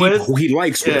gang with, who he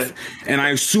likes with. And I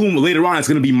assume later on it's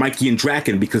going to be Mikey and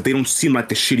Draken, because they don't seem like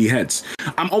the shitty heads.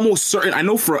 I'm almost certain,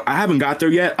 I haven't got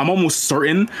there yet, I'm almost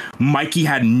certain Mikey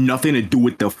had nothing to do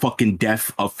with the fucking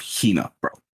death of Hina, bro.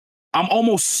 I'm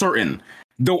almost certain.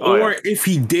 If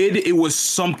he did, it was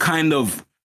some kind of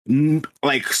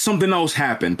like something else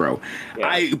happened, bro.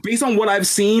 Yeah. Based on what I've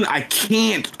seen, I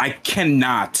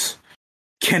cannot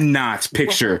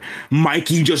picture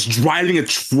Mikey just driving a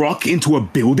truck into a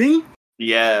building.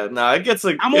 Yeah, no, it gets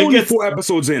like I'm only 4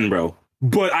 episodes in, bro,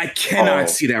 but I cannot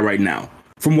see that right now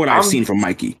from what I've seen from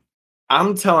Mikey.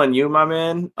 I'm telling you, my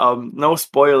man, no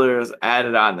spoilers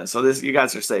added on this, so you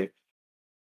guys are safe.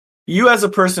 You as a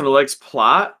person who likes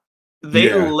plot, they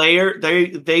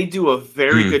do a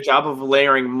very good job of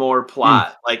layering more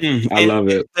plot. I love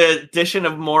it. The addition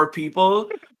of more people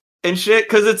and shit,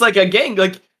 because it's like a gang.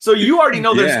 Like, so you already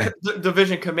know there's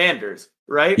division commanders,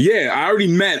 right? Yeah, I already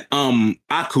met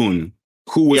Akun,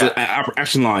 who was at Upper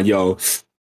Echelon. Yo,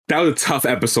 that was a tough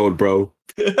episode, bro.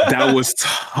 That was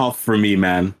tough for me,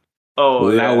 man.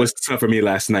 That was tough for me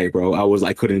last night, bro.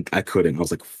 I couldn't. I was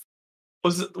like,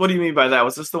 what do you mean by that?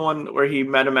 Was this the one where he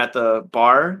met him at the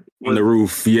bar? On the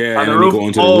roof, yeah. On the roof? Go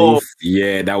into the roof.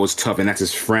 Yeah, that was tough. And that's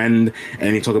his friend.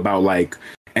 And they talk about like,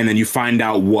 and then you find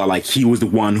out what, like, he was the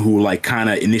one who like kind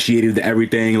of initiated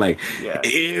everything. Like,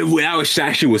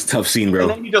 that shit was tough scene, bro. And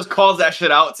then he just calls that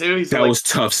shit out too. He's that was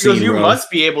tough scene, bro. You must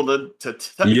be able to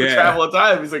travel a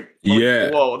time. He's like,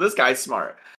 whoa, this guy's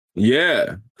smart.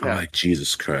 Yeah. I'm like,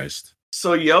 Jesus Christ.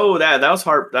 So that was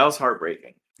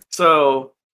heartbreaking.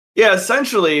 So Yeah,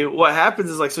 essentially what happens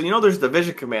is like, so there's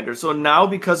division commanders. So now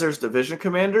because there's division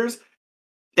commanders,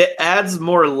 it adds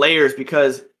more layers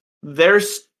because their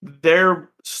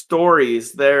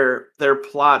stories, their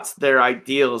plots, their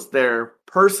ideals, their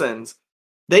persons,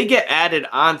 they get added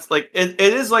on. Like it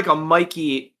is like a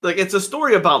Mikey, like it's a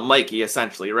story about Mikey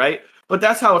essentially, right? But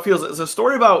that's how it feels. It's a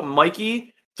story about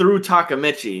Mikey through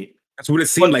Takamichi. That's what it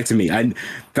seemed like to me.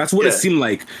 That's what Yeah. it seemed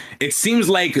like. It seems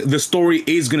like the story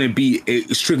is going to be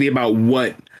strictly about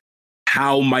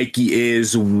how Mikey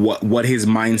is, what his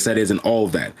mindset is, and all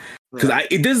of that. Because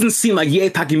it doesn't seem like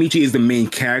Takamichi is the main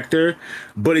character,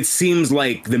 but it seems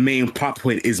like the main plot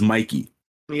point is Mikey.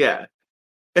 Yeah.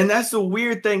 And that's the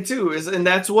weird thing too, and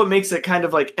that's what makes it kind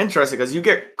of like interesting because you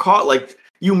get caught, like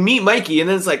you meet Mikey and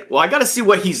then it's like, well, I got to see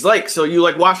what he's like. So you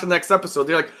like watch the next episode.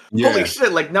 You're like, holy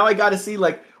shit! Like now I got to see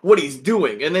like what he's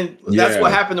doing. And then that's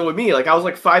what happened with me. Like I was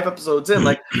like 5 episodes in,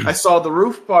 like I saw the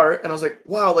roof part and I was like,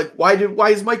 wow, like why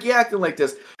is Mikey acting like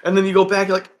this? And then you go back,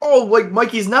 you're like, oh, like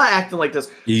Mikey's not acting like this.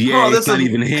 Yeah, it's not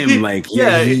even him. Like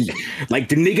like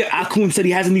the nigga Akun said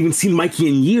he hasn't even seen Mikey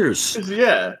in years.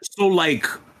 Yeah. So like.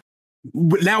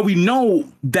 Now we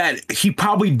know that he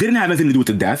probably didn't have anything to do with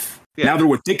the death. Yeah. Now that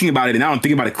we're thinking about it, and now I'm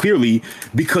thinking about it clearly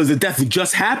because the death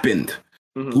just happened.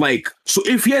 Mm-hmm. Like, so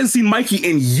if he hasn't seen Mikey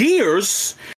in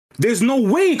years, there's no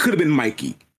way it could have been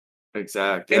Mikey.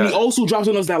 Exactly. And he also drops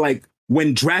on us that like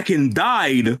when Draken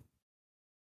died,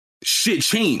 shit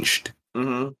changed.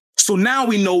 Mm-hmm. So now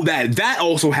we know that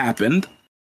also happened.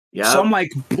 Yeah. So I'm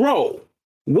like, bro,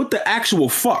 what the actual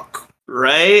fuck?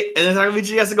 Right? And then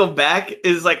Takamichi has to go back.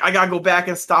 Is like, I gotta go back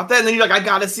and stop that. And then you're like, I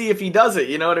gotta see if he does it.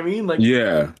 You know what I mean? Like,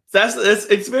 yeah.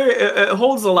 It's very, it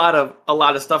holds a lot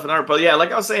of stuff in art. But yeah,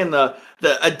 like I was saying, the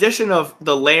addition of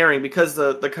the layering, because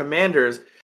the commanders,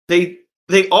 they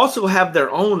also have their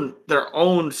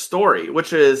own story,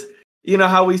 which is,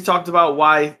 how we talked about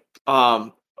why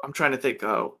I'm trying to think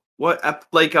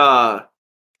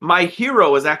My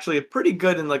Hero is actually pretty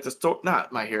good in like the story.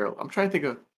 Not My Hero. I'm trying to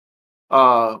think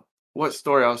of what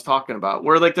story I was talking about,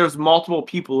 where like there's multiple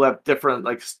people who have different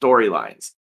like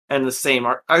storylines and the same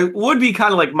art. I would be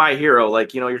kind of like My Hero,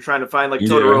 like you're trying to find like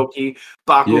Todoroki,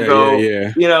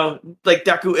 Bakugo, like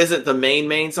Deku isn't the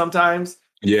main sometimes.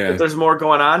 Yeah, there's more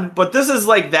going on, but this is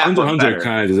like that. Hunter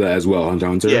kind of does that as well.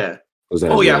 Hunter. Yeah.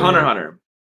 Hunter.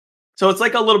 So it's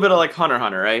like a little bit of like Hunter,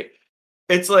 right?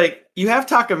 It's like you have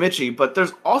Takamichi, but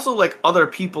there's also like other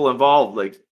people involved.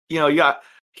 Like you got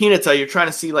Hinata, you're trying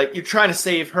to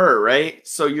save her, right?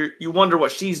 So you wonder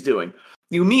what she's doing.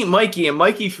 You meet Mikey, and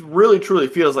Mikey really truly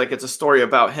feels like it's a story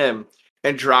about him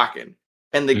and Draken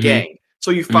and the gang.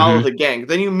 So you follow the gang.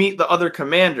 Then you meet the other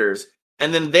commanders,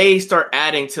 and then they start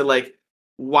adding to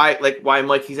why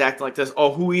Mikey's acting like this.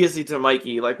 Oh, who is he to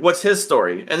Mikey? Like, what's his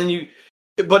story? And then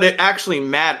but it actually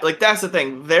matters. Like, that's the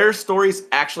thing. Their stories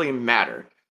actually matter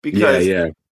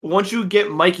because once you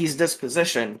get Mikey's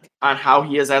disposition on how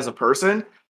he is as a person,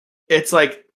 it's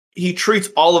like he treats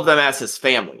all of them as his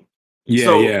family.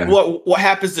 What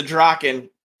happens to Draken?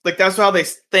 Like that's how they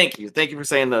thank you for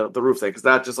saying the roof thing, because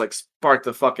that just like sparked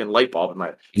the fucking light bulb in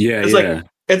my.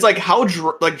 It's like how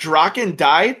Draken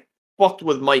died fucked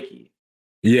with Mikey.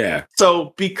 Yeah.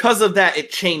 So because of that, it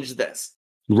changed this.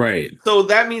 Right. So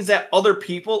that means that other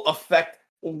people affect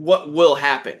what will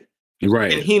happen.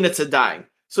 Right. And Hinata dying.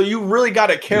 So you really got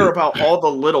to care about all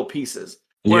the little pieces.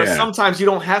 Whereas sometimes you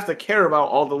don't have to care about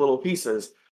all the little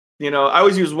pieces. I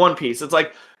always use One Piece. It's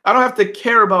like, I don't have to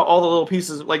care about all the little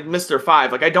pieces like Mr.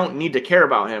 Five. Like, I don't need to care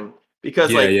about him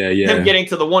because him getting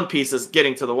to the One Piece is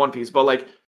getting to the One Piece. But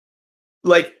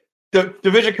like the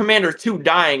Division Commander 2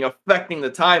 dying, affecting the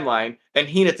timeline, and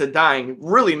Hinata dying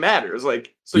really matters.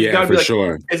 Like, so you gotta be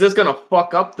like, is this going to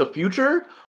fuck up the future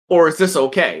or is this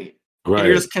okay? Right. And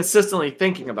you're just consistently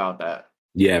thinking about that.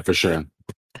 Yeah, for sure.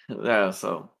 Yeah,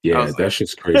 so that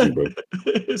shit's crazy, bro.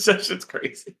 That shit's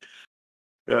crazy.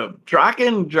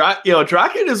 Draken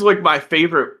is like my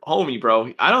favorite homie,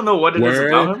 bro. I don't know what it is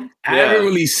about him. I haven't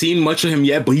really seen much of him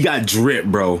yet, but he got drip,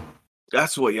 bro.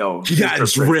 That's what he got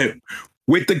drip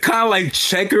with the kind of like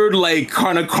checkered like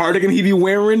kind of cardigan he be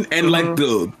wearing, and like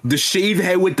the shaved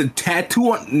head with the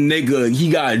tattoo on, nigga. He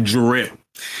got drip.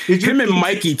 Him and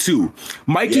Mikey too.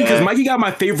 Because Mikey got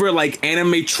my favorite like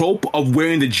anime trope of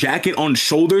wearing the jacket on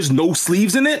shoulders, no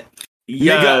sleeves in it.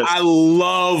 Yes. Nigga, I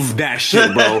love that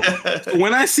shit, bro. So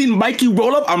when I seen Mikey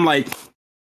roll up, I'm like,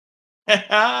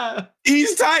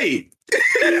 he's tight.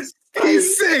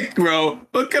 He's sick, bro.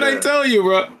 What can I tell you,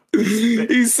 bro?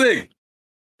 He's sick.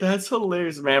 That's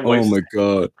hilarious, man. Oh my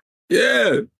god.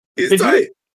 Yeah. He's tight.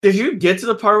 Did you get to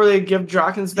the part where they give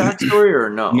Draken's backstory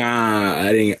or no? Nah,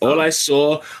 I didn't. All I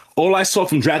saw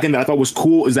from Draken that I thought was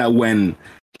cool is that when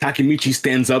Takemichi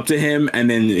stands up to him, and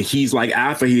then he's like,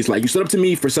 after he's like, you stood up to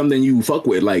me for something you fuck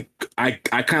with. Like, I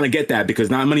kind of get that because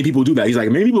not many people do that. He's like,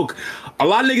 a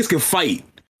lot of niggas can fight,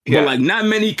 but like not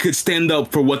many could stand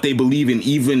up for what they believe in,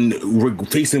 even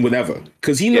facing whatever.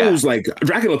 Because he knows like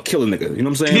Dracula kill a nigga. You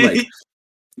know what I'm saying? Like,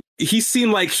 he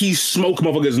seemed like he smoked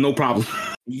motherfuckers no problem.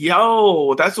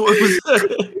 Yo, that's what it was.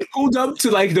 Pulled up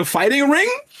to like the fighting ring.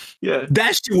 Yeah,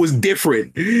 that shit was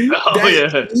different.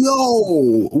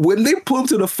 Oh, when they pulled up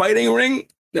to the fighting ring,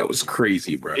 that was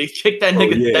crazy, bro. He kicked that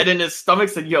nigga dead in his stomach.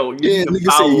 Said, "Yo, you need to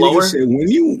bow said, lower." Said,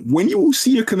 when you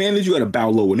see your commanders, you gotta bow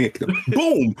lower. Nigga,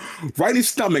 boom, right in his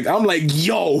stomach. I'm like,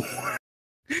 yo,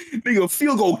 nigga,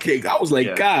 field goal kick. I was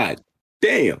like, God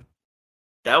damn.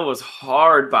 That was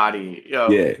hard body. Yo,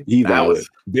 yeah, he valid.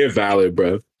 They're valid,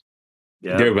 bro.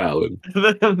 Yeah, they're valid.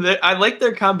 I like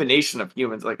their combination of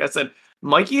humans. Like I said,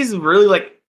 Mikey's really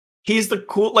like, he's the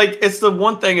cool, like, it's the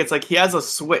one thing, it's like he has a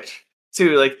switch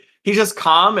too. Like, he's just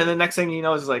calm, and the next thing you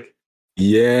know is like,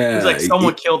 he's like,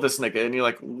 someone killed this nigga, and you're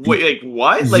like, wait, like,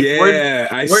 what? Like,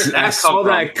 I saw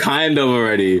that kind of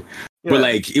already. But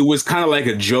like, it was kind of like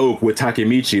a joke with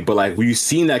Takemichi, but like, we've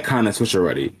seen that kind of switch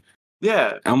already.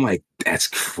 Yeah. I'm like, that's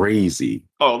crazy.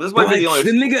 Oh, this might be the only...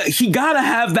 The nigga, he gotta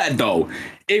have that, though.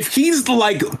 If he's the,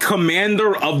 like,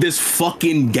 commander of this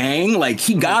fucking gang, like,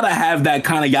 he gotta have that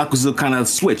kind of Yakuza kind of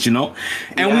switch, you know?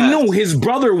 And we know his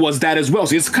brother was that as well,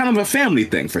 so it's kind of a family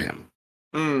thing for him.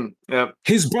 Yep.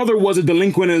 His brother was a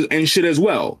delinquent and shit as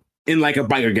well, in, like, a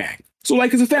biker gang. So,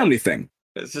 like, it's a family thing.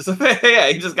 It's just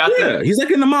he just got that. He's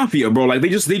like in the mafia, bro. Like they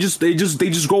just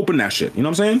go open that shit. You know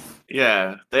what I'm saying?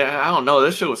 Yeah. I don't know.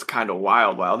 This shit was kind of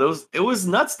wild. It was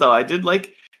nuts though. I did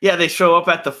like, they show up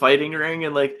at the fighting ring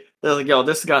and like they're like, yo,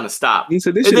 this is gonna stop. He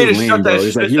said this shit is lame, bro.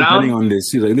 He's like, you're betting on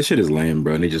this. He's like, this shit is lame,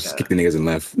 bro. And they just kick the niggas and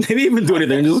left. They didn't even do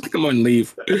anything. Just come on and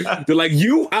leave. They're like,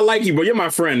 I like you, bro. You're my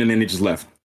friend. And then they just left.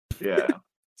 Yeah.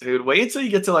 Dude, wait until you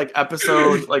get to like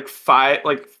episode like 5,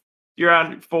 like you're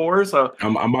on 4, so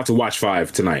I'm about to watch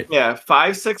 5 tonight. Yeah,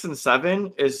 5, 6, and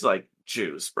 7 is like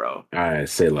juice, bro. All right,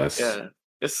 say less. Yeah,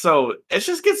 it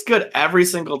just gets good every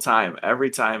single time. Every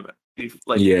time,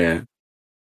 like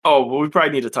Oh, well, we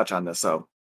probably need to touch on this. So,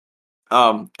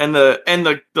 and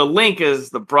the link is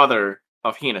the brother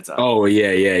of Hinata. Oh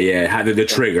yeah. How did the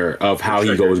trigger of how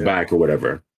he goes back or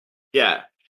whatever? Yeah,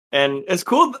 and it's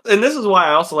cool. And this is why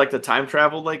I also like the time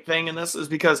travel like thing in this is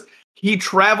because he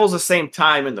travels the same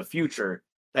time in the future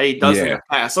that he does in the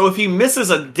past. So if he misses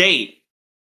a date,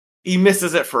 he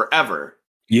misses it forever.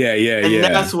 Yeah. And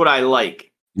that's what I like.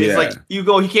 It's like you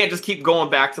can't just keep going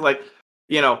back to like,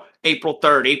 April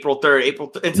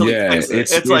 3rd, until he fixes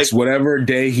it. It's like whatever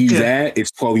day he's at, it's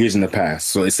 12 years in the past.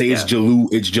 So it's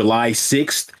July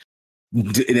 6th,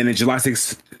 and then it's July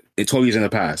 6th, it's 12 years in the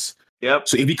past. Yep.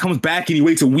 So if he comes back and he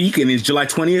waits a week and it's July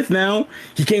 20th now,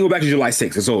 he can't go back to July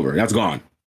 6th. It's over. That's gone.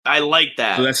 I like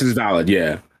that. So that's just valid,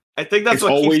 yeah. I think that's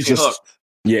what keeps me hooked.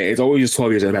 Yeah, it's always just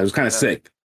 12 years in the past. It's kind of sick.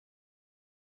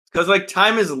 Because like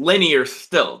time is linear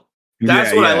still.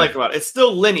 That's what I like about it. It's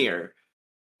still linear.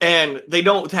 And they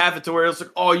don't have it to where it's like,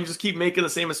 oh, you just keep making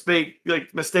the same mistake,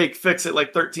 fix it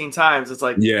like 13 times. It's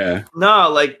like,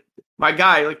 no, like my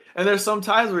guy, like, and there's some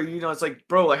times where, it's like,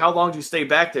 bro, like how long do you stay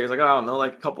back there? It's like, I don't know,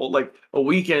 like a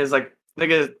weekend is like,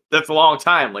 nigga, that's a long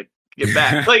time. Like, get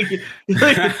back. like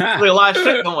a lot of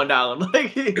shit going down.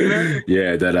 Like,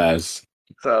 yeah, that ass.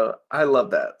 So I love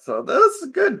that. So that's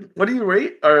good. What do you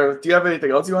rate? Or do you have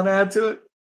anything else you want to add to it?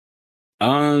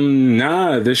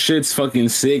 Nah, this shit's fucking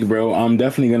sick, bro. I'm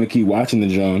definitely gonna keep watching the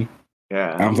Joan.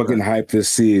 Yeah. I'm fucking hyped to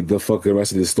see the fucking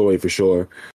rest of the story for sure.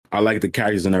 I like the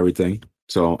characters and everything.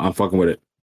 So I'm fucking with it.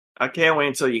 I can't wait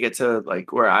until you get to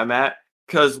like where I'm at.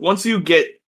 Cause once you get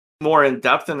more in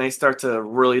depth and they start to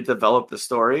really develop the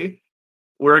story,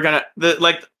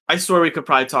 I swear we could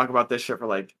probably talk about this shit for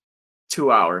like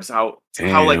 2 hours. How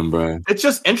bro. It's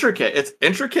just intricate. It's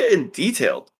intricate and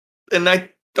detailed. And I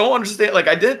don't understand. Like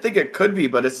I didn't think it could be,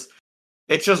 but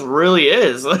it just really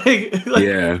is.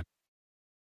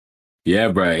 Yeah,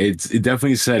 bro. It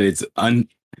definitely said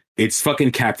it's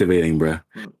fucking captivating, bro.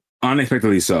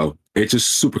 Unexpectedly so. It's just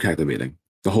super captivating.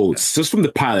 Just from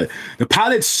the pilot. The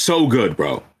pilot's so good,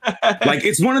 bro. Like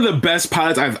it's one of the best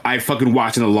pilots I've fucking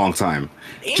watched in a long time.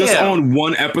 Damn. Just on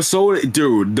one episode,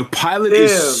 dude. The pilot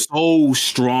is so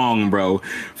strong, bro.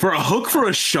 For a hook for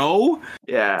a show,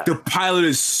 the pilot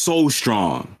is so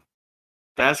strong.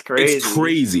 That's crazy. It's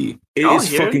crazy.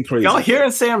 It's fucking crazy. Y'all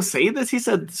hearing Sam say this? He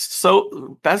said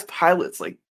so best pilots,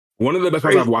 like one of the best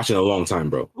pilots I've watched in a long time,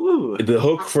 bro. Ooh. The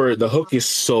hook is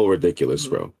so ridiculous,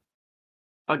 bro.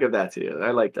 I'll give that to you.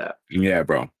 I like that. Yeah,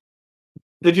 bro.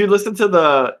 Did you listen to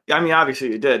the? I mean, obviously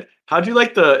you did. How'd you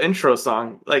like the intro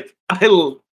song? Like, I fucked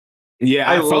love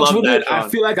with that it. I song.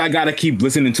 feel like I gotta keep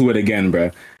listening to it again, bro,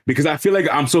 because I feel like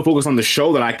I'm so focused on the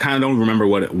show that I kind of don't remember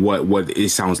what it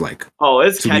sounds like. Oh,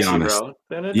 it's to be catchy, honest.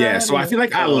 bro. Yeah, so I feel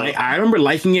like I remember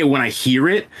liking it when I hear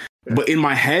it, but in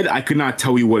my head I could not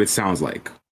tell you what it sounds like.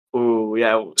 Ooh,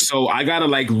 yeah. So I gotta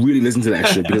like really listen to that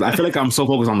shit because I feel like I'm so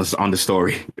focused on the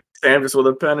story. Sam just with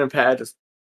a pen and pad, just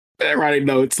Everybody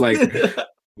know it's like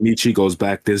Michi goes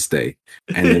back this day,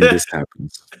 and then this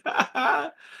happens.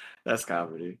 that's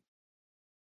comedy.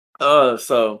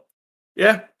 So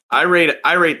yeah, I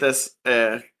rate this.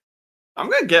 I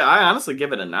honestly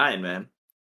give it a 9, man.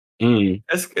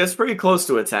 It's pretty close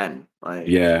to a 10. Like,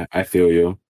 yeah, I feel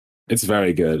you. It's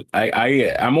very good.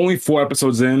 I'm only 4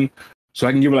 episodes in, so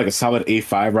I can give it like a solid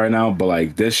 8.5 right now. But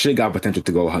like this shit got potential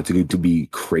to be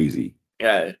crazy.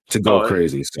 Yeah, to go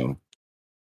crazy. So.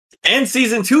 And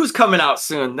season 2 is coming out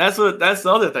soon. That's the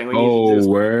other thing we need to do.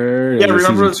 Word! Yeah,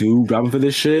 remember season 2 dropping for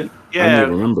this shit? Yeah, I don't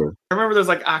remember. I remember there's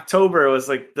like October was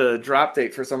like the drop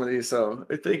date for some of these. So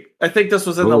I think this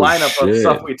was in the lineup of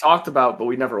stuff we talked about, but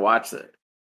we never watched it.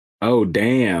 Oh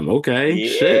damn! Okay,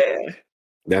 yeah. Shit.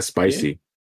 That's spicy. Yeah.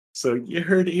 So you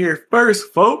heard it here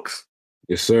first, folks.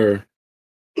 Yes, sir.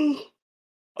 I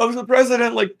was the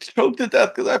president, like choked to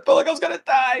death because I felt like I was gonna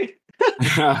die.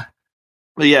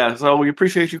 But yeah, so we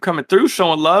appreciate you coming through,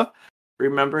 showing love.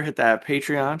 Remember, hit that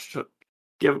Patreon.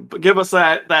 Give us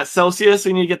that Celsius.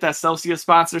 We need to get that Celsius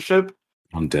sponsorship.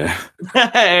 I'm dead.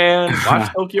 And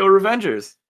watch Tokyo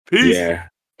Revengers. Peace. Yeah.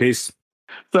 Peace.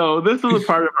 So this is a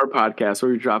part of our podcast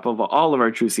where we drop over all of our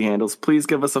juicy handles. Please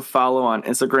give us a follow on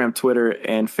Instagram, Twitter,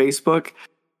 and Facebook.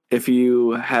 If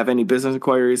you have any business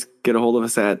inquiries, get a hold of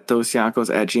us at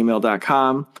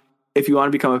doseyankos@gmail.com. If you want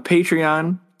to become a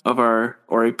Patreon or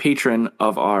a patron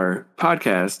of our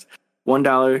podcast,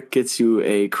 $1 gets you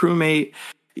a crewmate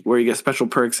where you get special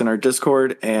perks in our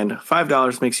Discord, and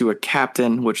 $5 makes you a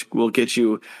captain, which will get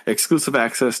you exclusive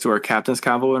access to our captain's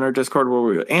convo in our Discord, where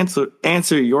we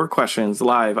answer your questions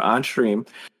live on stream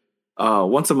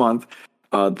once a month.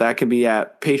 That can be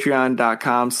at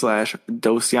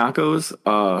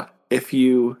patreon.com/doseyankos. If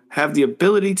you have the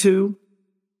ability to,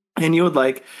 and you would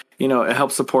like, it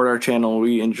helps support our channel.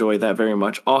 We enjoy that very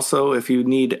much. Also, if you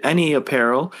need any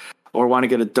apparel or want to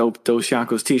get a dope Dos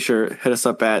Yankos t-shirt, hit us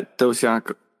up at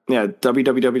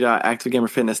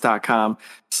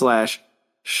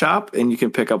www.activegamerfitness.com/shop, and you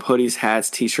can pick up hoodies, hats,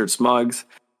 t-shirts, mugs.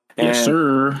 And yes,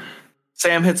 sir.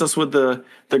 Sam hits us with the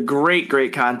great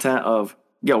content of,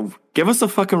 give us a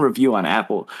fucking review on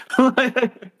Apple.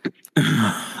 A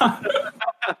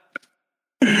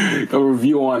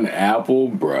review on Apple,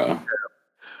 bruh.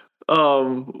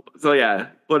 So yeah,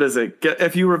 what is it?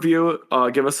 If you review,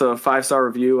 give us a 5-star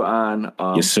review on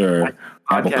yes, sir.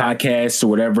 Apple Podcasts or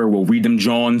whatever. We'll read them,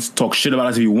 Johns. Talk shit about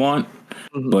us if you want.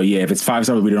 Mm-hmm. But yeah, if it's 5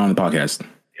 stars, we'll read it on the podcast.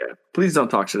 Yeah, please don't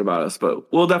talk shit about us,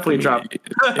 but we'll definitely drop. If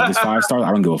it's 5 stars,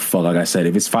 I don't give a fuck. Like I said,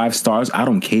 if it's 5 stars, I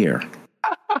don't care.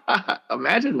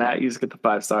 Imagine that you just get the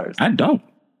 5 stars. I don't.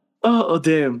 Oh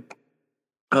damn.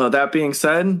 That being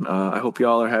said, I hope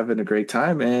y'all are having a great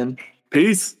time, and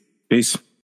peace. Peace.